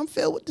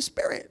filled with the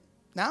Spirit.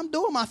 Now I'm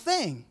doing my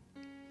thing,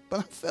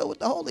 but I'm filled with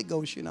the Holy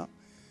Ghost, you know.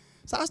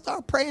 So I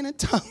start praying in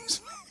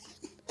tongues.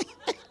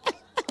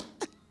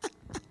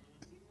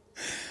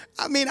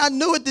 I mean, I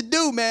knew what to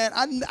do, man.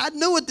 I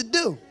knew what to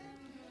do.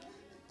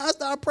 I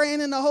started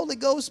praying in the Holy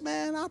Ghost,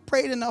 man. I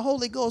prayed in the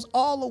Holy Ghost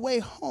all the way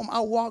home. I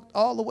walked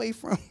all the way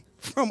from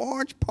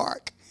Orange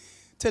Park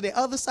to the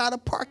other side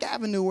of Park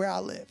Avenue where I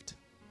lived.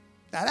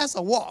 Now, that's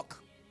a walk.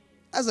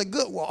 That's a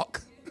good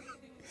walk.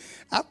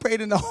 I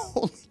prayed in the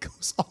Holy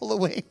Ghost all the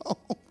way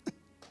home.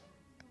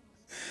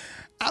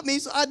 I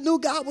mean, so I knew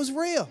God was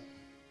real.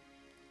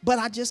 But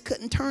I just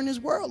couldn't turn this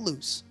world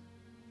loose.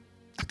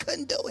 I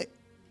couldn't do it.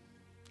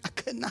 I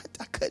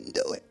couldn't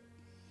do it.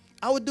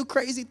 I would do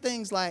crazy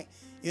things like,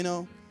 you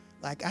know,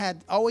 like I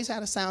always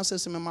had a sound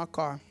system in my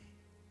car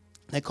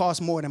that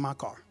cost more than my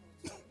car.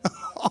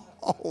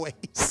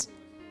 Always.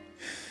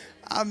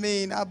 I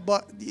mean, I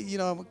bought, you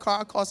know, my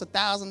car cost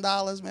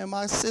 $1,000, man.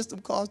 My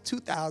system cost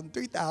 $2,000,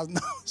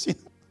 $3,000, you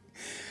know.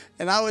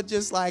 And I would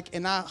just like,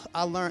 and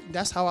I learned,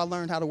 that's how I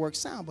learned how to work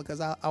sound,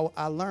 because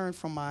I learned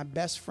from my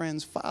best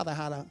friend's father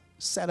how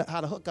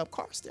to hook up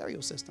car stereo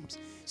systems.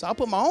 So I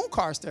put my own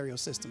car stereo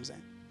systems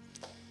in.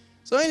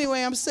 So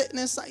anyway, I'm sitting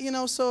inside, you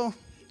know, so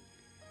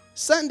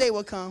Sunday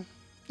would come,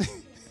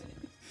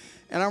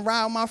 and I'm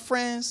riding with my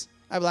friends.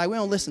 I'd be like, we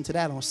don't listen to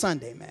that on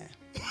Sunday, man.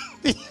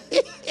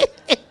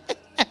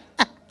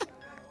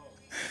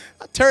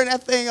 I turn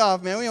that thing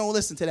off, man. We don't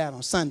listen to that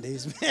on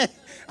Sundays, man.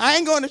 I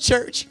ain't going to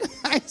church.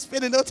 I ain't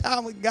spending no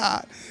time with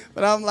God.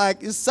 But I'm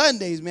like, it's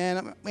Sundays,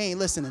 man. We ain't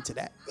listening to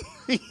that.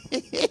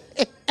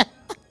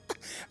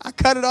 I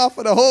cut it off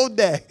for the whole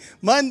day.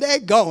 Monday,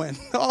 going.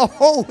 The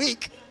whole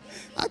week.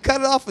 I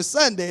cut it off for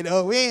Sunday,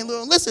 though. We ain't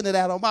listen to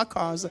that on my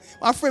car. So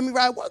my friend me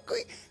ride, what?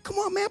 Come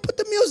on, man, put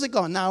the music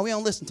on. No, we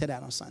don't listen to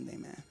that on Sunday,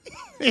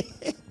 man.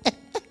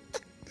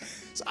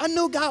 So I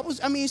knew God was,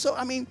 I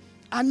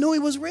knew he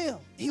was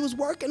real. He was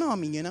working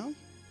on me, you know.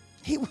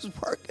 He was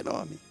working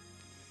on me.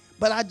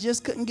 But I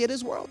just couldn't get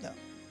his word up.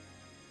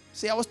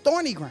 See, I was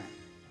thorny ground.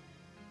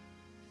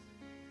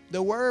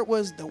 The word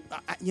was, the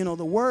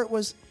word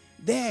was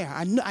there.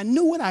 I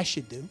knew what I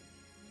should do.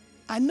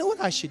 I knew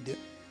what I should do.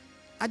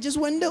 I just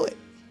wouldn't do it.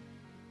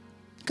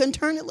 Couldn't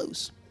turn it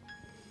loose.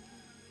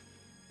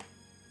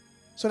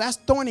 So that's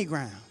thorny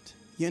ground,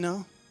 you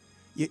know.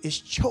 It's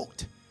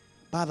choked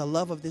by the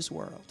love of this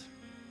world,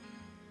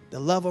 the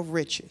love of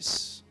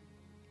riches,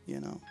 you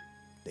know,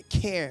 the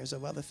cares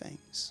of other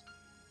things.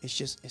 It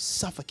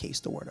suffocates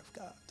the word of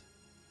God,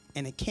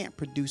 and it can't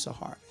produce a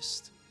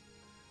harvest.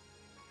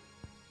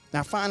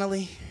 Now,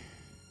 finally,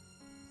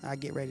 I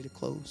get ready to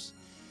close.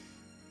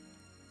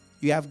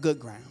 You have good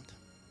ground,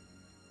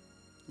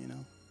 you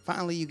know.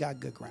 Finally, you got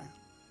good ground.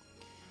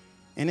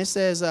 And it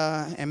says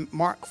in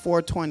Mark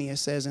 4:20, it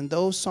says, and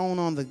those sown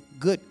on the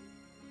good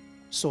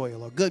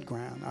soil or good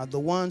ground are the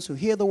ones who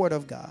hear the word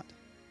of God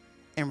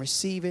and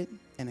receive it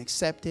and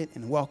accept it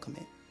and welcome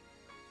it.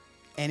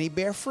 And they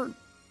bear fruit.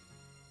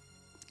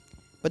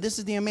 But this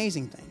is the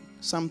amazing thing.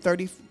 Some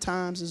 30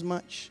 times as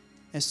much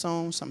as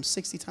sown, some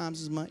 60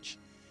 times as much,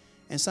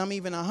 and some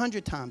even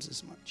 100 times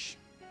as much.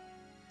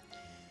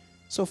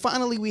 So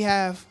finally, we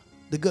have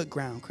the good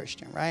ground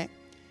Christian, right?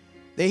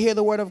 They hear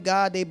the word of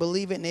God, they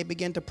believe it, and they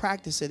begin to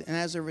practice it. And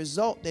as a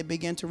result, they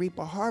begin to reap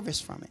a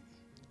harvest from it.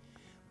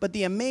 But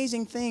the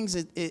amazing thing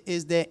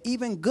is that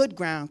even good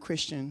ground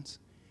Christians,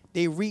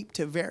 they reap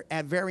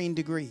at varying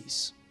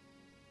degrees.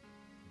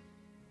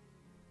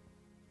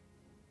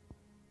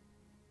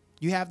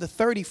 You have the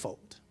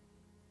 30-fold,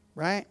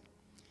 right?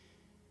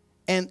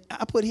 And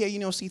I put here,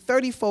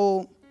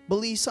 30-fold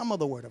believe some of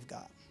the word of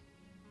God.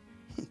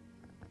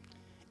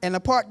 And the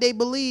part they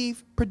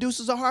believe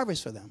produces a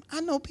harvest for them.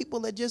 I know people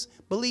that just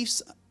believe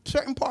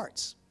certain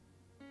parts.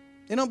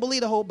 They don't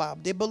believe the whole Bible.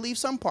 They believe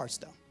some parts,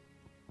 though.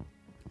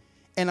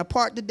 And a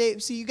part that they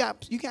see, you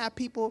got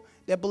people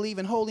that believe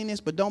in holiness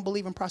but don't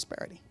believe in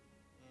prosperity.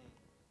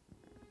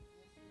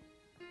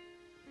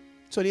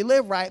 So they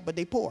live right, but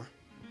they poor.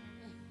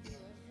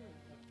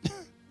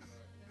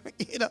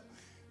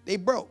 They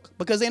broke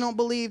because they don't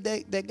believe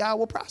that God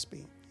will prosper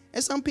you.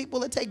 And some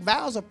people that take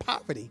vows of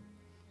poverty.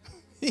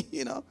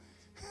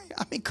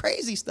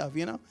 Crazy stuff,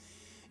 And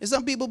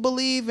some people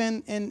believe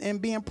in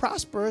being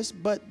prosperous,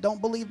 but don't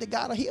believe that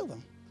God will heal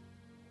them.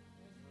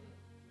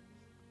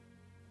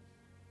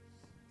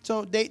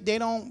 So they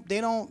don't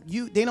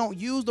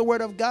use the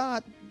word of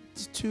God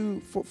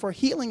for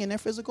healing in their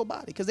physical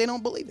body because they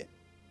don't believe it.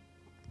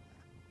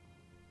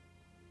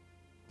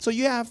 So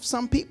you have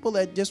some people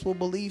that just will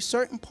believe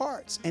certain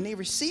parts and they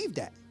receive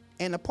that.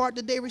 And the part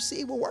that they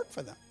receive will work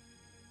for them.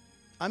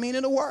 I mean,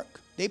 it'll work.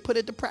 They put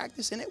it to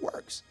practice and it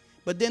works.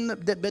 But then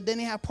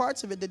they have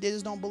parts of it that they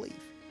just don't believe.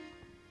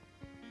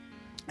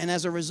 And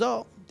as a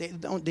result,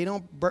 they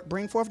don't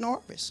bring forth no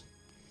harvest.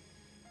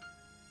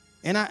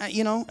 And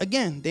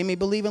again, they may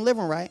believe in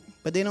living right,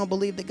 but they don't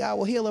believe that God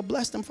will heal or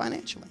bless them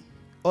financially.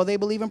 Or they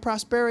believe in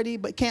prosperity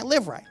but can't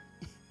live right.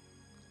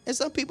 And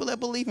some people that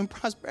believe in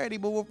prosperity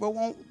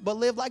but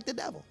live like the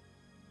devil.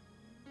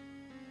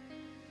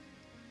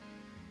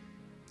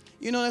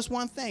 That's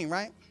one thing,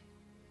 right?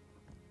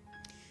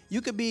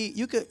 You could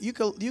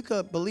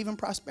believe in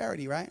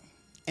prosperity, right?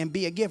 And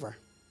be a giver.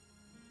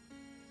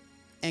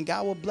 And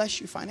God will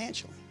bless you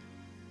financially.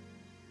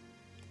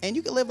 And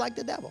you can live like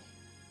the devil.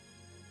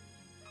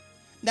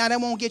 Now that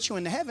won't get you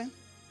into heaven.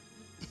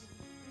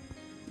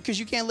 Because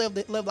you can't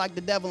live like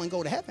the devil and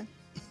go to heaven.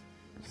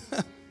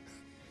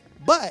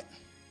 But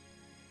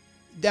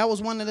that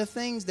was one of the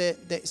things that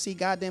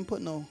God didn't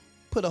put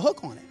a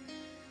hook on it.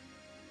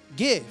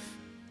 Give,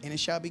 and it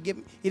shall be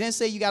given. He didn't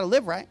say you got to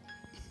live right.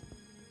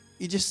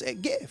 He just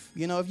said give.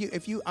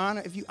 If you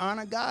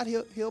honor God,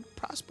 he'll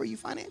prosper you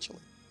financially.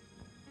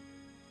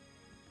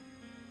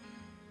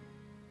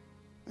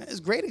 It's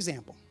a great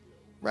example,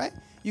 right?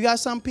 You got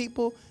some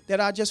people that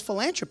are just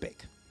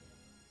philanthropic.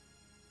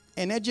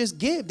 And they just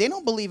give. They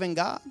don't believe in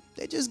God.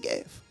 They just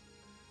give.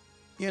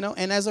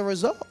 And as a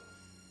result,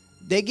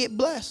 they get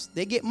blessed.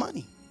 They get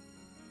money.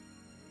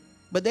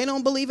 But they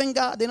don't believe in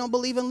God. They don't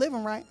believe in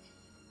living right.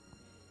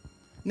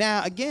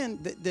 Now, again,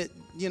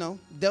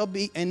 they'll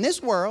be in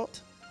this world,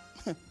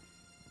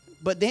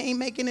 but they ain't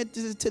making it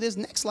to this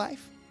next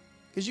life.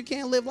 Because you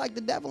can't live like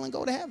the devil and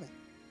go to heaven.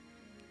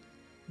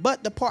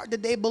 But the part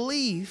that they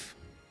believe,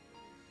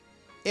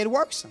 it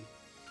works them.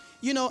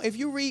 If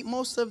you read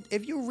most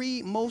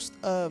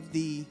of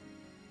the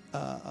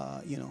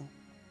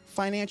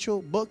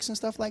financial books and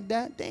stuff like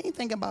that, they ain't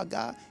thinking about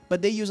God,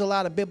 but they use a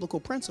lot of biblical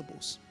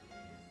principles.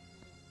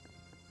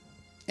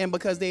 And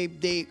because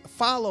they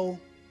follow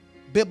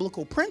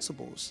biblical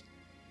principles,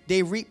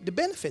 they reap the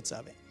benefits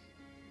of it.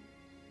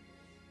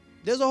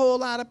 There's a whole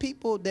lot of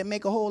people that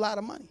make a whole lot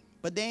of money,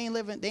 but they ain't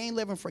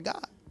living for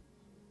God.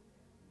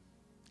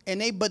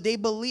 But they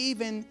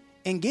believe in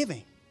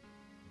giving.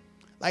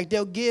 Like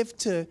they'll give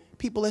to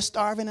people that's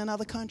starving in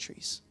other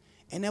countries,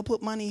 and they'll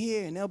put money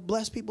here and they'll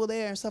bless people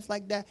there and stuff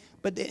like that.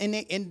 But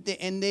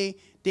they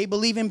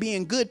believe in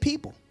being good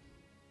people,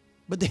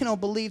 but they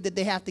don't believe that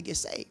they have to get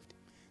saved.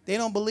 They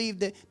believe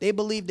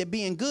that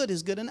being good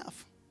is good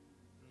enough.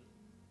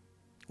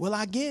 Will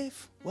I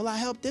give? Will I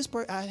help this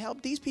person? I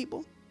help these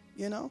people.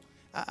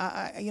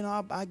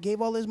 I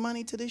gave all this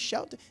money to this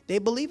shelter. They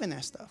believe in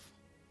that stuff,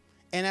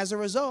 and as a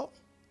result,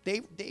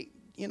 they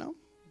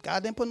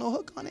God didn't put no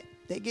hook on it.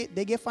 They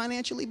get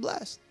financially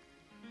blessed.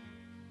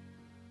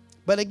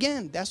 But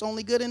again, that's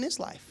only good in this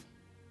life.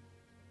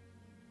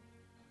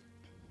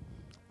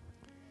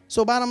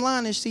 So bottom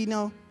line is,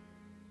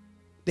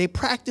 they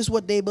practice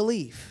what they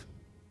believe,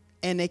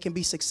 and they can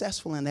be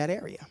successful in that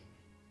area.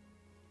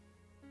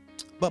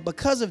 But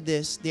because of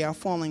this, they are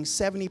falling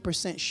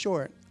 70%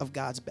 short of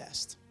God's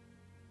best.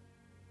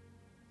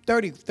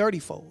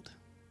 30-fold.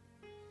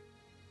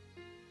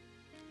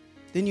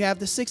 Then you have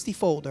the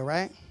 60-folder,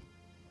 right?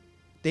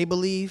 They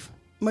believe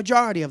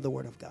majority of the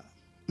word of God.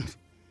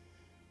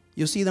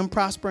 You'll see them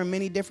prosper in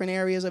many different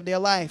areas of their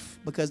life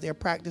because they're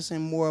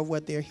practicing more of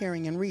what they're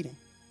hearing and reading.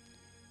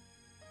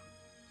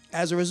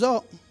 As a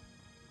result,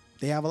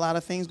 they have a lot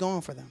of things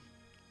going for them.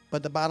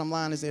 But the bottom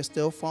line is they're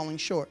still falling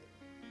short,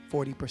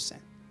 40%.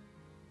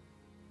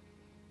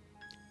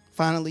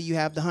 Finally, you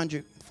have the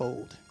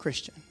 100-fold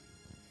Christian.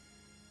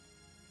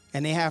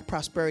 And they have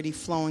prosperity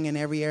flowing in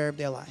every area of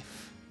their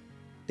life.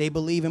 They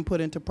believe and put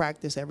into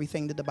practice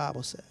everything that the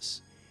Bible says.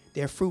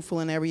 They're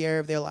fruitful in every area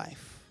of their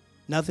life.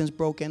 Nothing's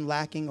broken,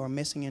 lacking, or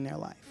missing in their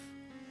life.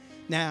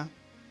 Now,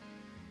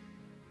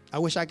 I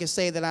wish I could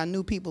say that I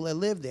knew people that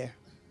lived there.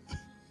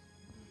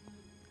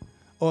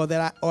 or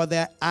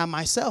that I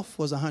myself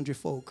was a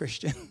 100-fold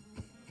Christian.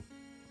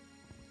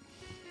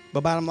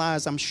 But bottom line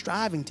is I'm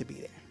striving to be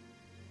there.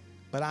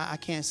 But I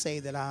can't say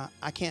that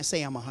I can't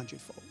say I'm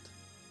 100-fold.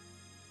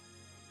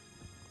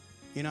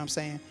 You know what I'm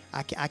saying?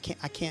 I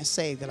can't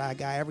say that I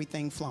got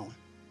everything flowing.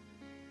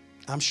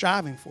 I'm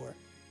striving for it.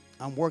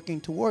 I'm working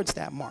towards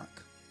that mark.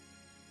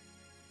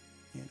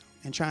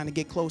 And trying to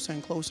get closer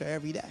and closer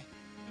every day.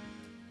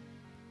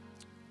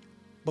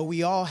 But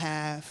we all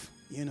have,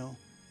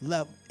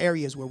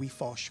 areas where we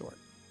fall short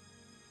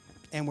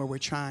and where we're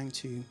trying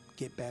to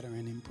get better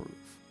and improve.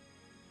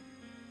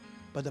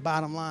 But the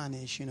bottom line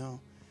is,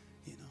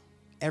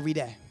 every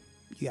day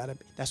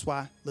that's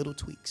why little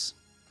tweaks.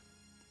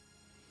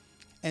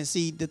 And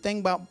see, the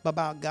thing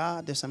about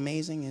God that's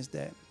amazing is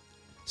that,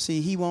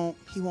 he won't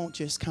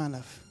just kind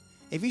of,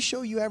 if he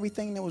show you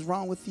everything that was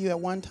wrong with you at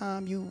one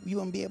time, you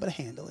won't be able to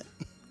handle it.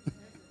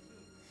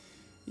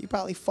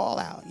 probably fall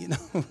out, you know.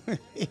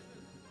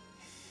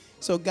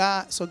 So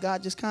God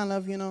just kind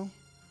of, you know,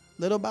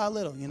 little by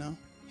little, you know,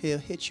 he'll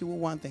hit you with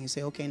one thing and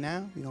say, okay,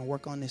 now we're going to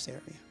work on this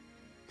area.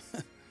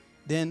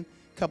 Then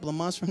a couple of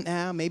months from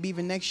now, maybe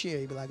even next year,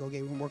 he'll be like,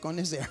 okay, we're going to work on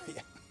this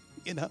area.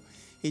 You know,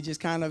 he just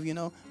kind of, you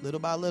know, little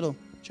by little.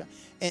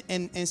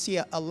 And see,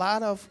 a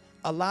lot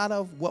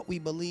of what we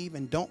believe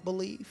and don't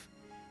believe,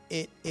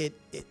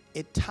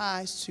 it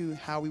ties to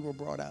how we were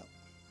brought up.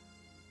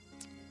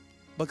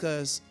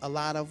 Because a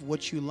lot of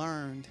what you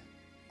learned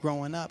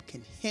growing up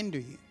can hinder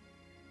you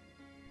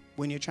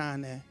when you're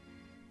trying to,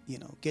 you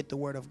know, get the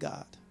word of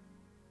God.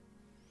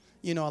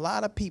 You know, a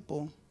lot of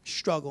people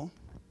struggle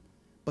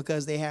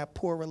because they have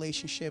poor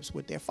relationships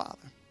with their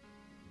father.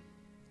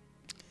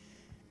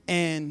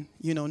 And,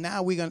 you know,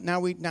 now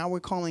we're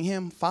calling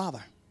him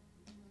Father.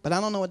 But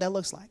I don't know what that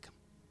looks like.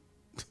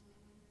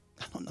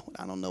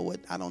 I don't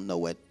know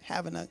what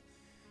having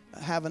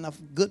a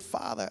good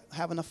father,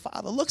 having a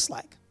father looks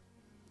like.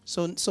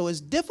 So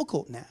it's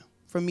difficult now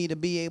for me to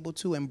be able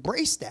to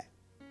embrace that.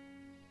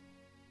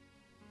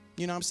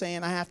 You know what I'm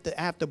saying? I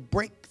have to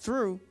break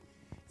through,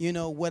 you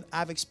know, what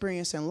I've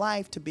experienced in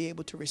life to be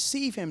able to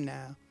receive him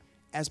now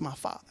as my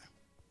father.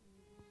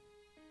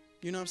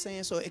 You know what I'm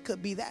saying? So it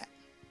could be that.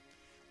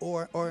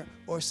 Or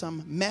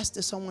some mess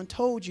that someone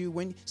told you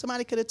when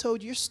somebody could have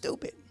told you you're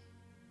stupid.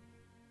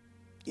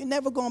 You're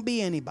never going to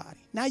be anybody.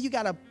 Now you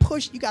got to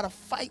push, you got to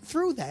fight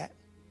through that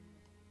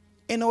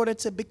in order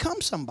to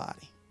become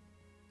somebody.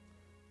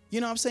 You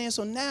know what I'm saying?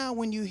 So now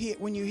when you hear,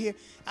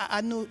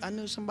 I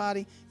knew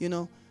somebody, you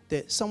know,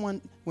 that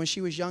someone when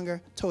she was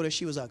younger told her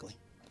she was ugly.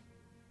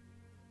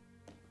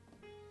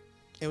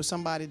 It was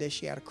somebody that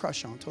she had a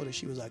crush on, told her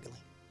she was ugly.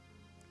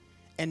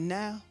 And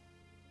now,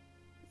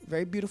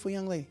 very beautiful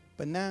young lady,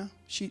 but now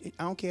I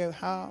don't care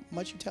how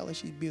much you tell her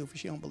she's beautiful,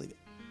 she don't believe it.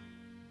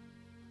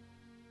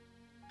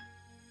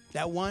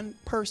 That one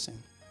person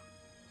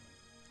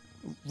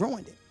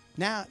ruined it.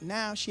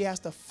 Now she has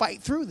to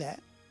fight through that,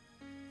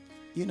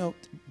 you know,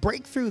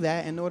 break through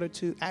that in order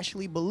to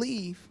actually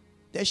believe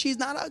that she's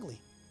not ugly.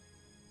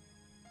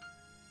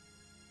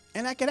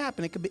 And that could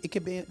happen. It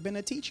could be been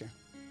a teacher.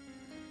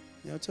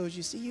 You know, told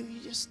you, see,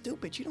 you're just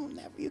stupid.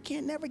 You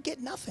can't never get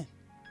nothing.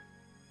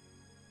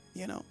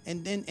 You know,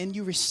 and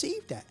you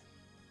receive that.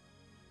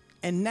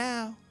 And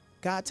now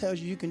God tells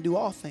you can do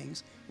all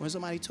things when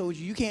somebody told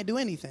you can't do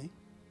anything.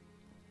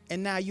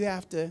 And now you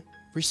have to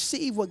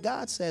receive what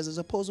God says as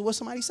opposed to what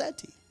somebody said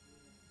to you.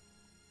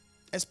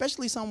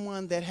 Especially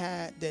someone that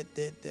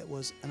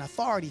was an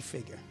authority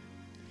figure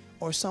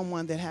or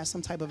someone that has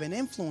some type of an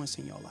influence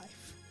in your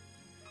life.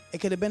 It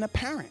could have been a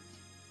parent.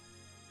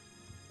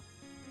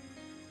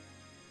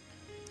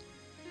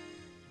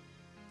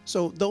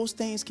 So those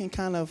things can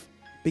kind of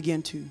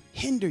begin to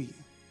hinder you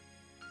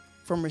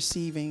from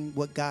receiving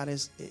what God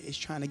is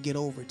trying to get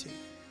over to you.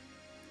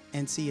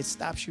 And see, it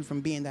stops you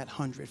from being that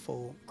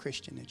 100-fold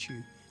Christian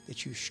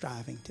that you're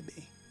striving to be.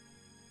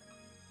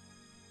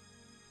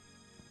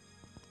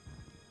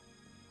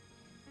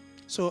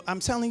 So I'm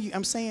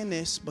saying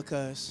this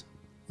because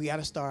we got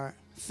to start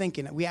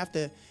thinking. We have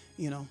to,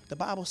 you know, the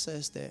Bible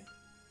says that,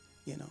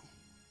 you know,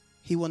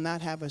 he will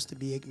not have us to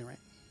be ignorant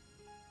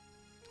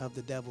of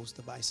the devil's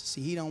devices.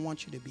 See, he don't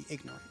want you to be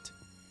ignorant.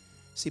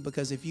 See,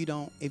 because if you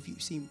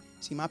see,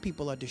 my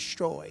people are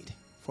destroyed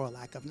for a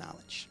lack of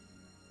knowledge.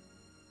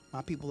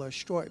 My people are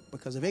destroyed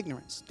because of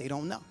ignorance. They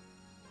don't know.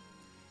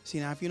 See,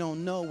 now if you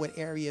don't know what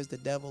areas the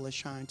devil is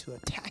trying to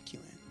attack you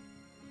in,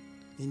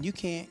 then you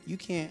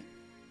can't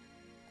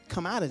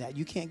come out of that.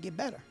 You can't get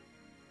better.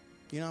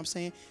 You know what I'm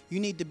saying? You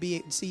need to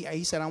be, see,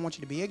 he said, I want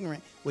you to be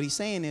ignorant. What he's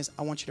saying is,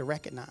 I want you to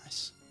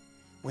recognize.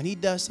 When he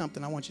does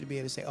something, I want you to be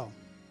able to say, oh,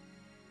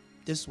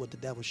 this is what the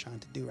devil's trying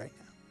to do right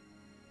now.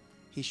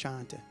 He's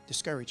trying to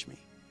discourage me.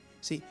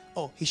 See,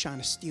 oh, he's trying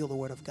to steal the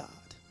word of God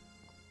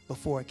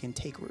before it can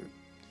take root.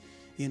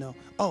 You know,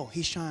 oh,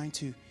 he's trying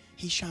to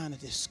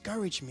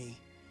discourage me,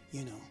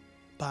 you know,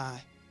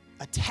 by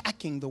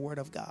attacking the word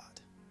of God.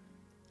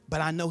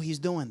 But I know he's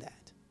doing that.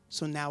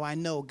 So now I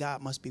know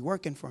God must be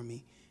working for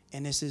me.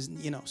 And this is,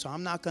 you know, so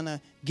I'm not going to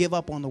give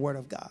up on the word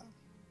of God.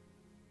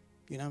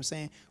 You know what I'm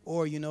saying?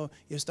 Or, you know,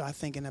 you start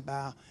thinking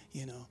about,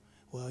 you know,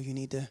 well, you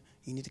need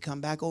to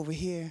come back over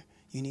here.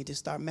 You need to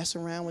start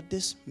messing around with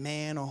this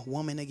man or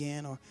woman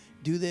again, or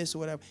do this or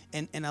whatever,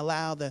 and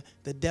allow the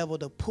devil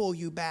to pull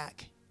you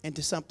back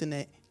into something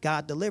that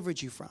God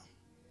delivered you from.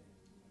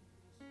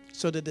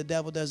 So that the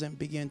devil doesn't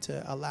begin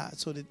to allow,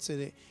 so that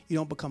you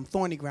don't become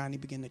thorny ground, you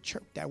begin to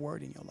chirp that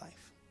word in your life.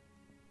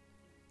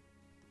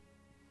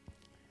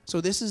 So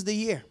this is the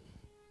year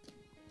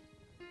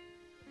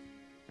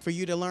for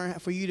you to learn,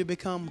 for you to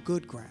become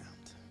good ground.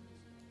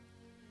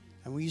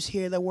 And when you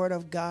hear the word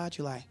of God,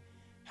 you're like,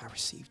 I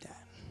received that.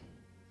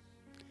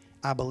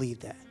 I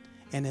believe that.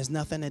 And there's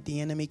nothing that the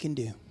enemy can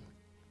do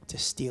to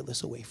steal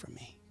this away from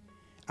me.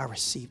 I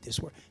received this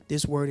word.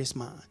 This word is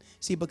mine.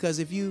 See, because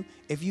if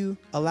you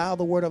allow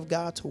the word of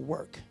God to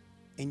work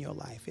in your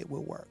life, it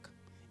will work.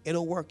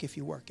 It'll work if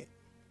you work it.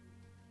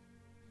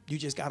 You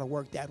just got to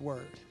work that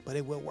word, but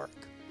it will work.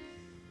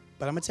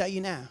 But I'm going to tell you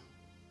now,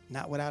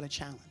 not without a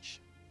challenge,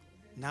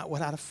 not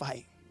without a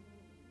fight.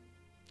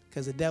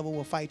 Because the devil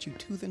will fight you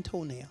tooth and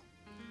toenail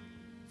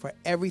for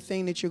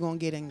everything that you're going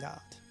to get in God.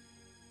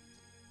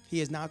 He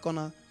is not going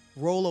to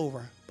roll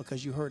over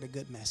because you heard a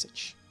good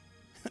message.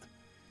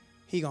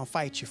 He's going to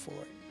fight you for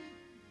it.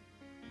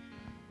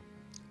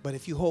 But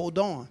if you hold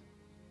on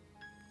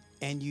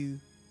and you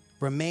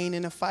remain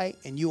in the fight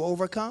and you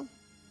overcome,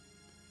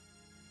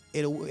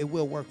 it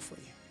will work for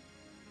you.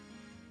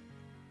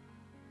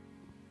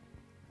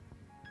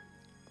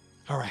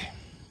 All right,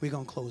 we're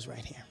going to close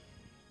right here.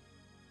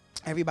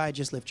 Everybody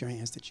just lift your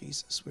hands to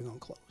Jesus. We're going to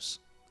close.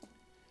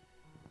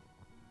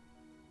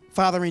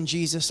 Father, in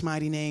Jesus'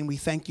 mighty name, we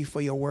thank you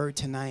for your word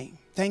tonight.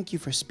 Thank you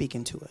for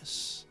speaking to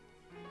us.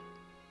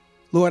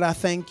 Lord, I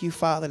thank you,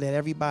 Father, that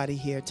everybody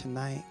here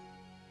tonight,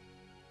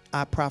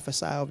 I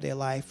prophesy over their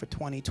life for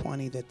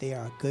 2020 that they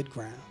are good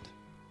ground,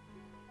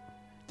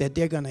 that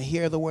they're going to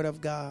hear the word of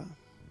God,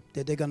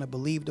 that they're going to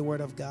believe the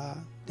word of God,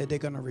 that they're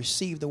going to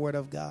receive the word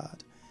of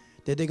God,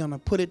 that they're going to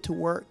put it to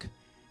work,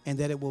 and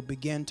that it will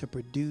begin to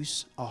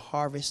produce a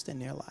harvest in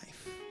their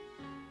life.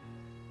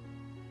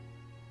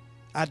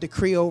 I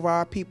decree over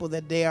our people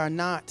that they are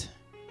not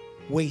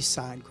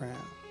wayside ground.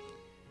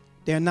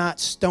 They're not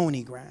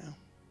stony ground.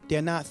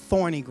 They're not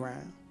thorny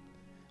ground,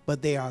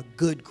 but they are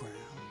good ground.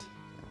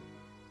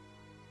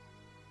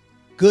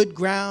 Good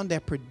ground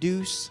that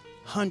produce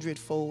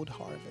 100-fold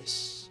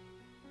harvests.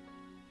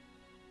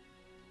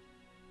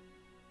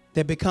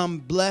 They become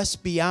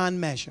blessed beyond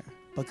measure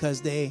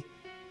because they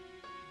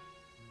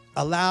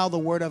allow the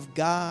word of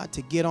God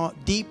to get on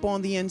deep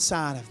on the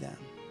inside of them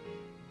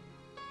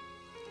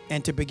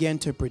and to begin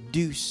to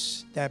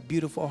produce that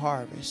beautiful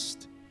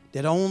harvest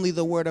that only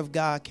the word of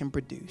God can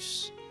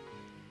produce.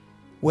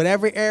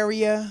 Whatever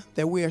area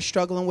that we are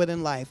struggling with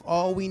in life,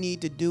 all we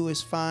need to do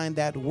is find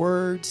that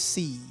word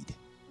seed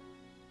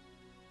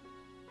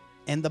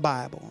in the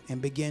Bible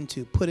and begin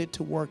to put it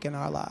to work in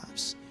our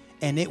lives.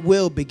 And it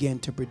will begin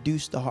to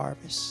produce the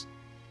harvest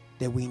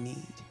that we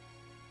need.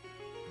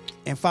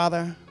 And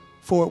Father,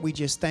 for it we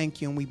just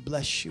thank you and we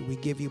bless you. We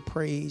give you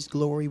praise,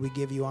 glory, we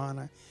give you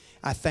honor.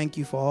 I thank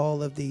you for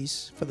all of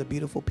these, for the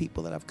beautiful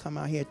people that have come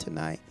out here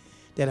tonight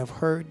that have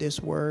heard this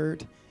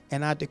word.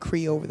 And I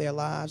decree over their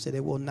lives that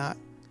it will not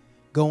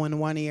go in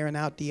one ear and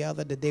out the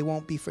other, that they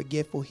won't be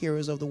forgetful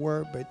hearers of the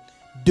word, but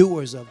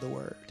doers of the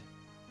word.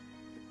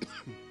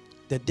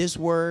 That this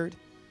word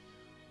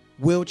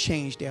will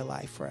change their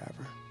life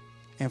forever.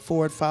 And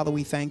for it, Father,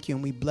 we thank you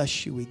and we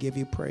bless you. We give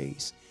you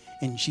praise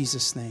in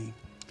Jesus' name.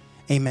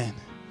 Amen.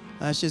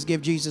 Let's just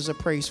give Jesus a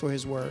praise for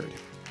his word.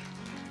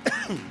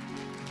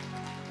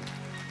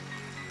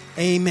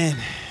 Amen.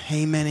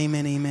 Amen,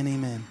 amen, amen,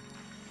 amen.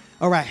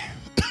 All right.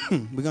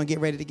 We're going to get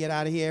ready to get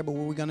out of here, but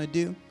what we're going to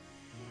do,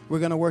 we're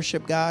going to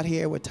worship God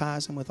here with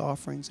tithes and with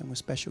offerings and with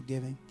special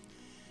giving.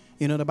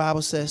 You know, the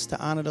Bible says to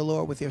honor the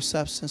Lord with your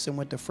substance and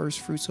with the first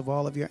fruits of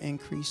all of your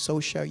increase. So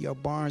shall your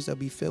barns, they'll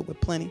be filled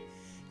with plenty.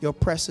 Your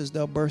presses,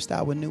 they'll burst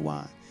out with new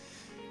wine.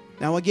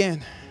 Now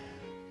again,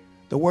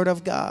 the word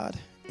of God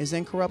is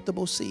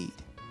incorruptible seed.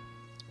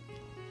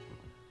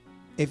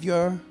 If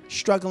you're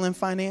struggling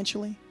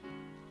financially,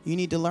 you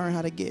need to learn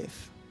how to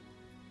give.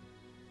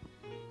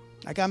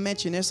 Like I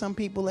mentioned, there's some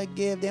people that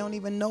give, they don't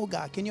even know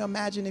God. Can you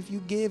imagine if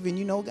you give and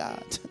you know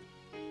God?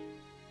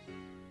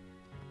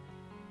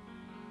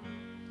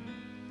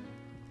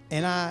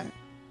 And I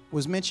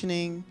was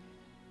mentioning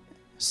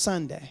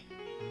Sunday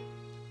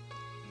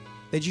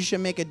that you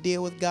should make a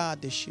deal with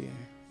God this year.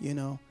 You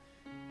know,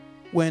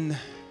 when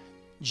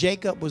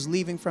Jacob was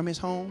leaving from his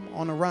home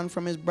on a run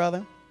from his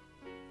brother,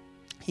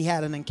 he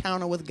had an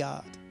encounter with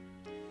God.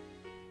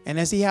 And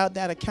as he had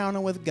that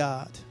encounter with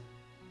God,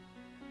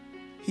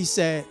 he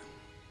said,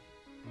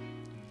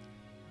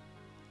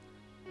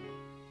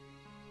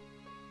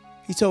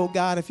 he told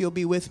God, if you'll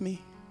be with me,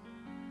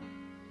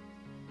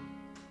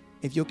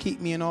 if you'll keep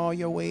me in all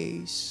your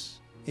ways,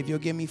 if you'll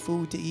give me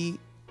food to eat,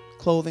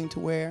 clothing to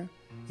wear,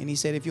 and he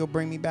said, if you'll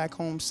bring me back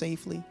home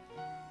safely,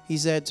 he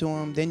said to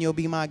him, then you'll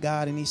be my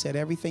God. And he said,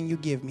 everything you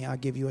give me, I'll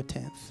give you a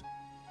tenth.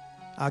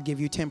 I'll give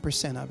you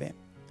 10% of it.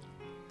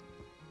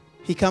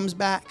 He comes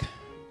back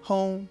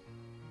home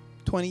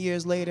 20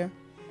 years later,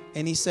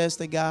 and he says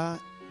to God,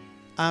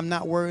 I'm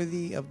not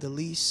worthy of the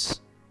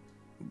least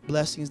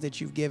blessings that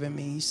you've given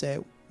me. He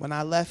said, when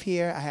I left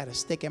here, I had a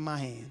stick in my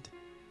hand.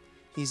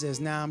 He says,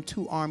 now I'm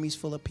 2 armies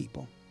full of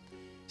people.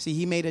 See,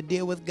 he made a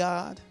deal with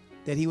God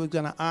that he was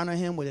going to honor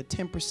him with a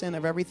 10%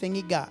 of everything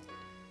he got.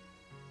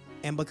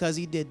 And because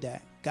he did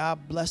that,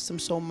 God blessed him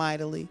so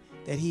mightily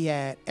that he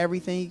had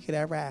everything he could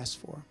ever ask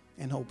for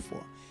and hope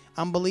for.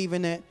 I'm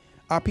believing that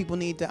our people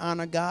need to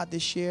honor God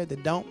this year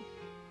that don't.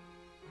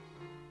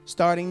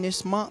 Starting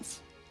this month,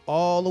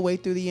 all the way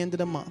through the end of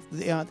the month,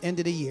 the end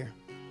of the year.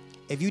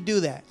 If you do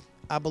that,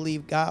 I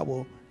believe God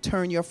will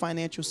turn your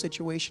financial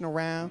situation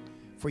around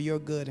for your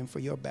good and for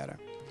your better.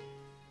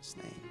 In His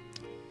name.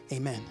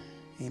 Amen.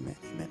 Amen.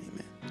 Amen.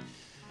 Amen.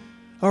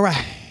 All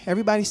right.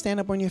 Everybody stand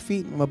up on your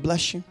feet. I'm going to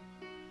bless you.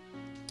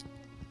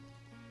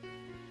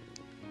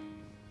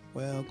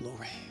 Well,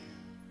 glory.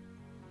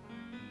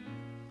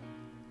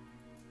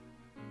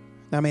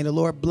 Now may the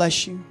Lord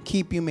bless you,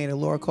 keep you. May the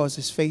Lord cause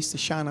his face to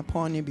shine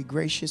upon you, be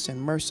gracious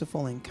and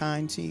merciful and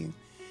kind to you.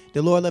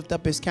 The Lord lift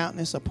up his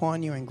countenance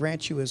upon you and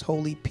grant you his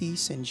holy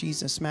peace in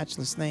Jesus'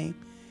 matchless name.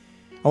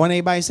 I want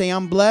everybody to say,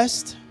 I'm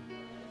blessed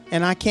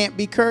and I can't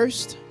be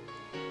cursed.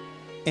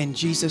 In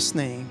Jesus'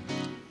 name,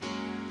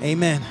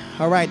 amen.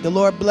 All right, the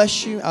Lord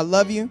bless you. I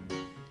love you.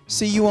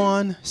 See you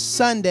on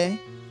Sunday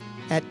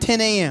at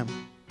 10 a.m.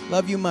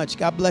 Love you much.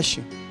 God bless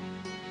you.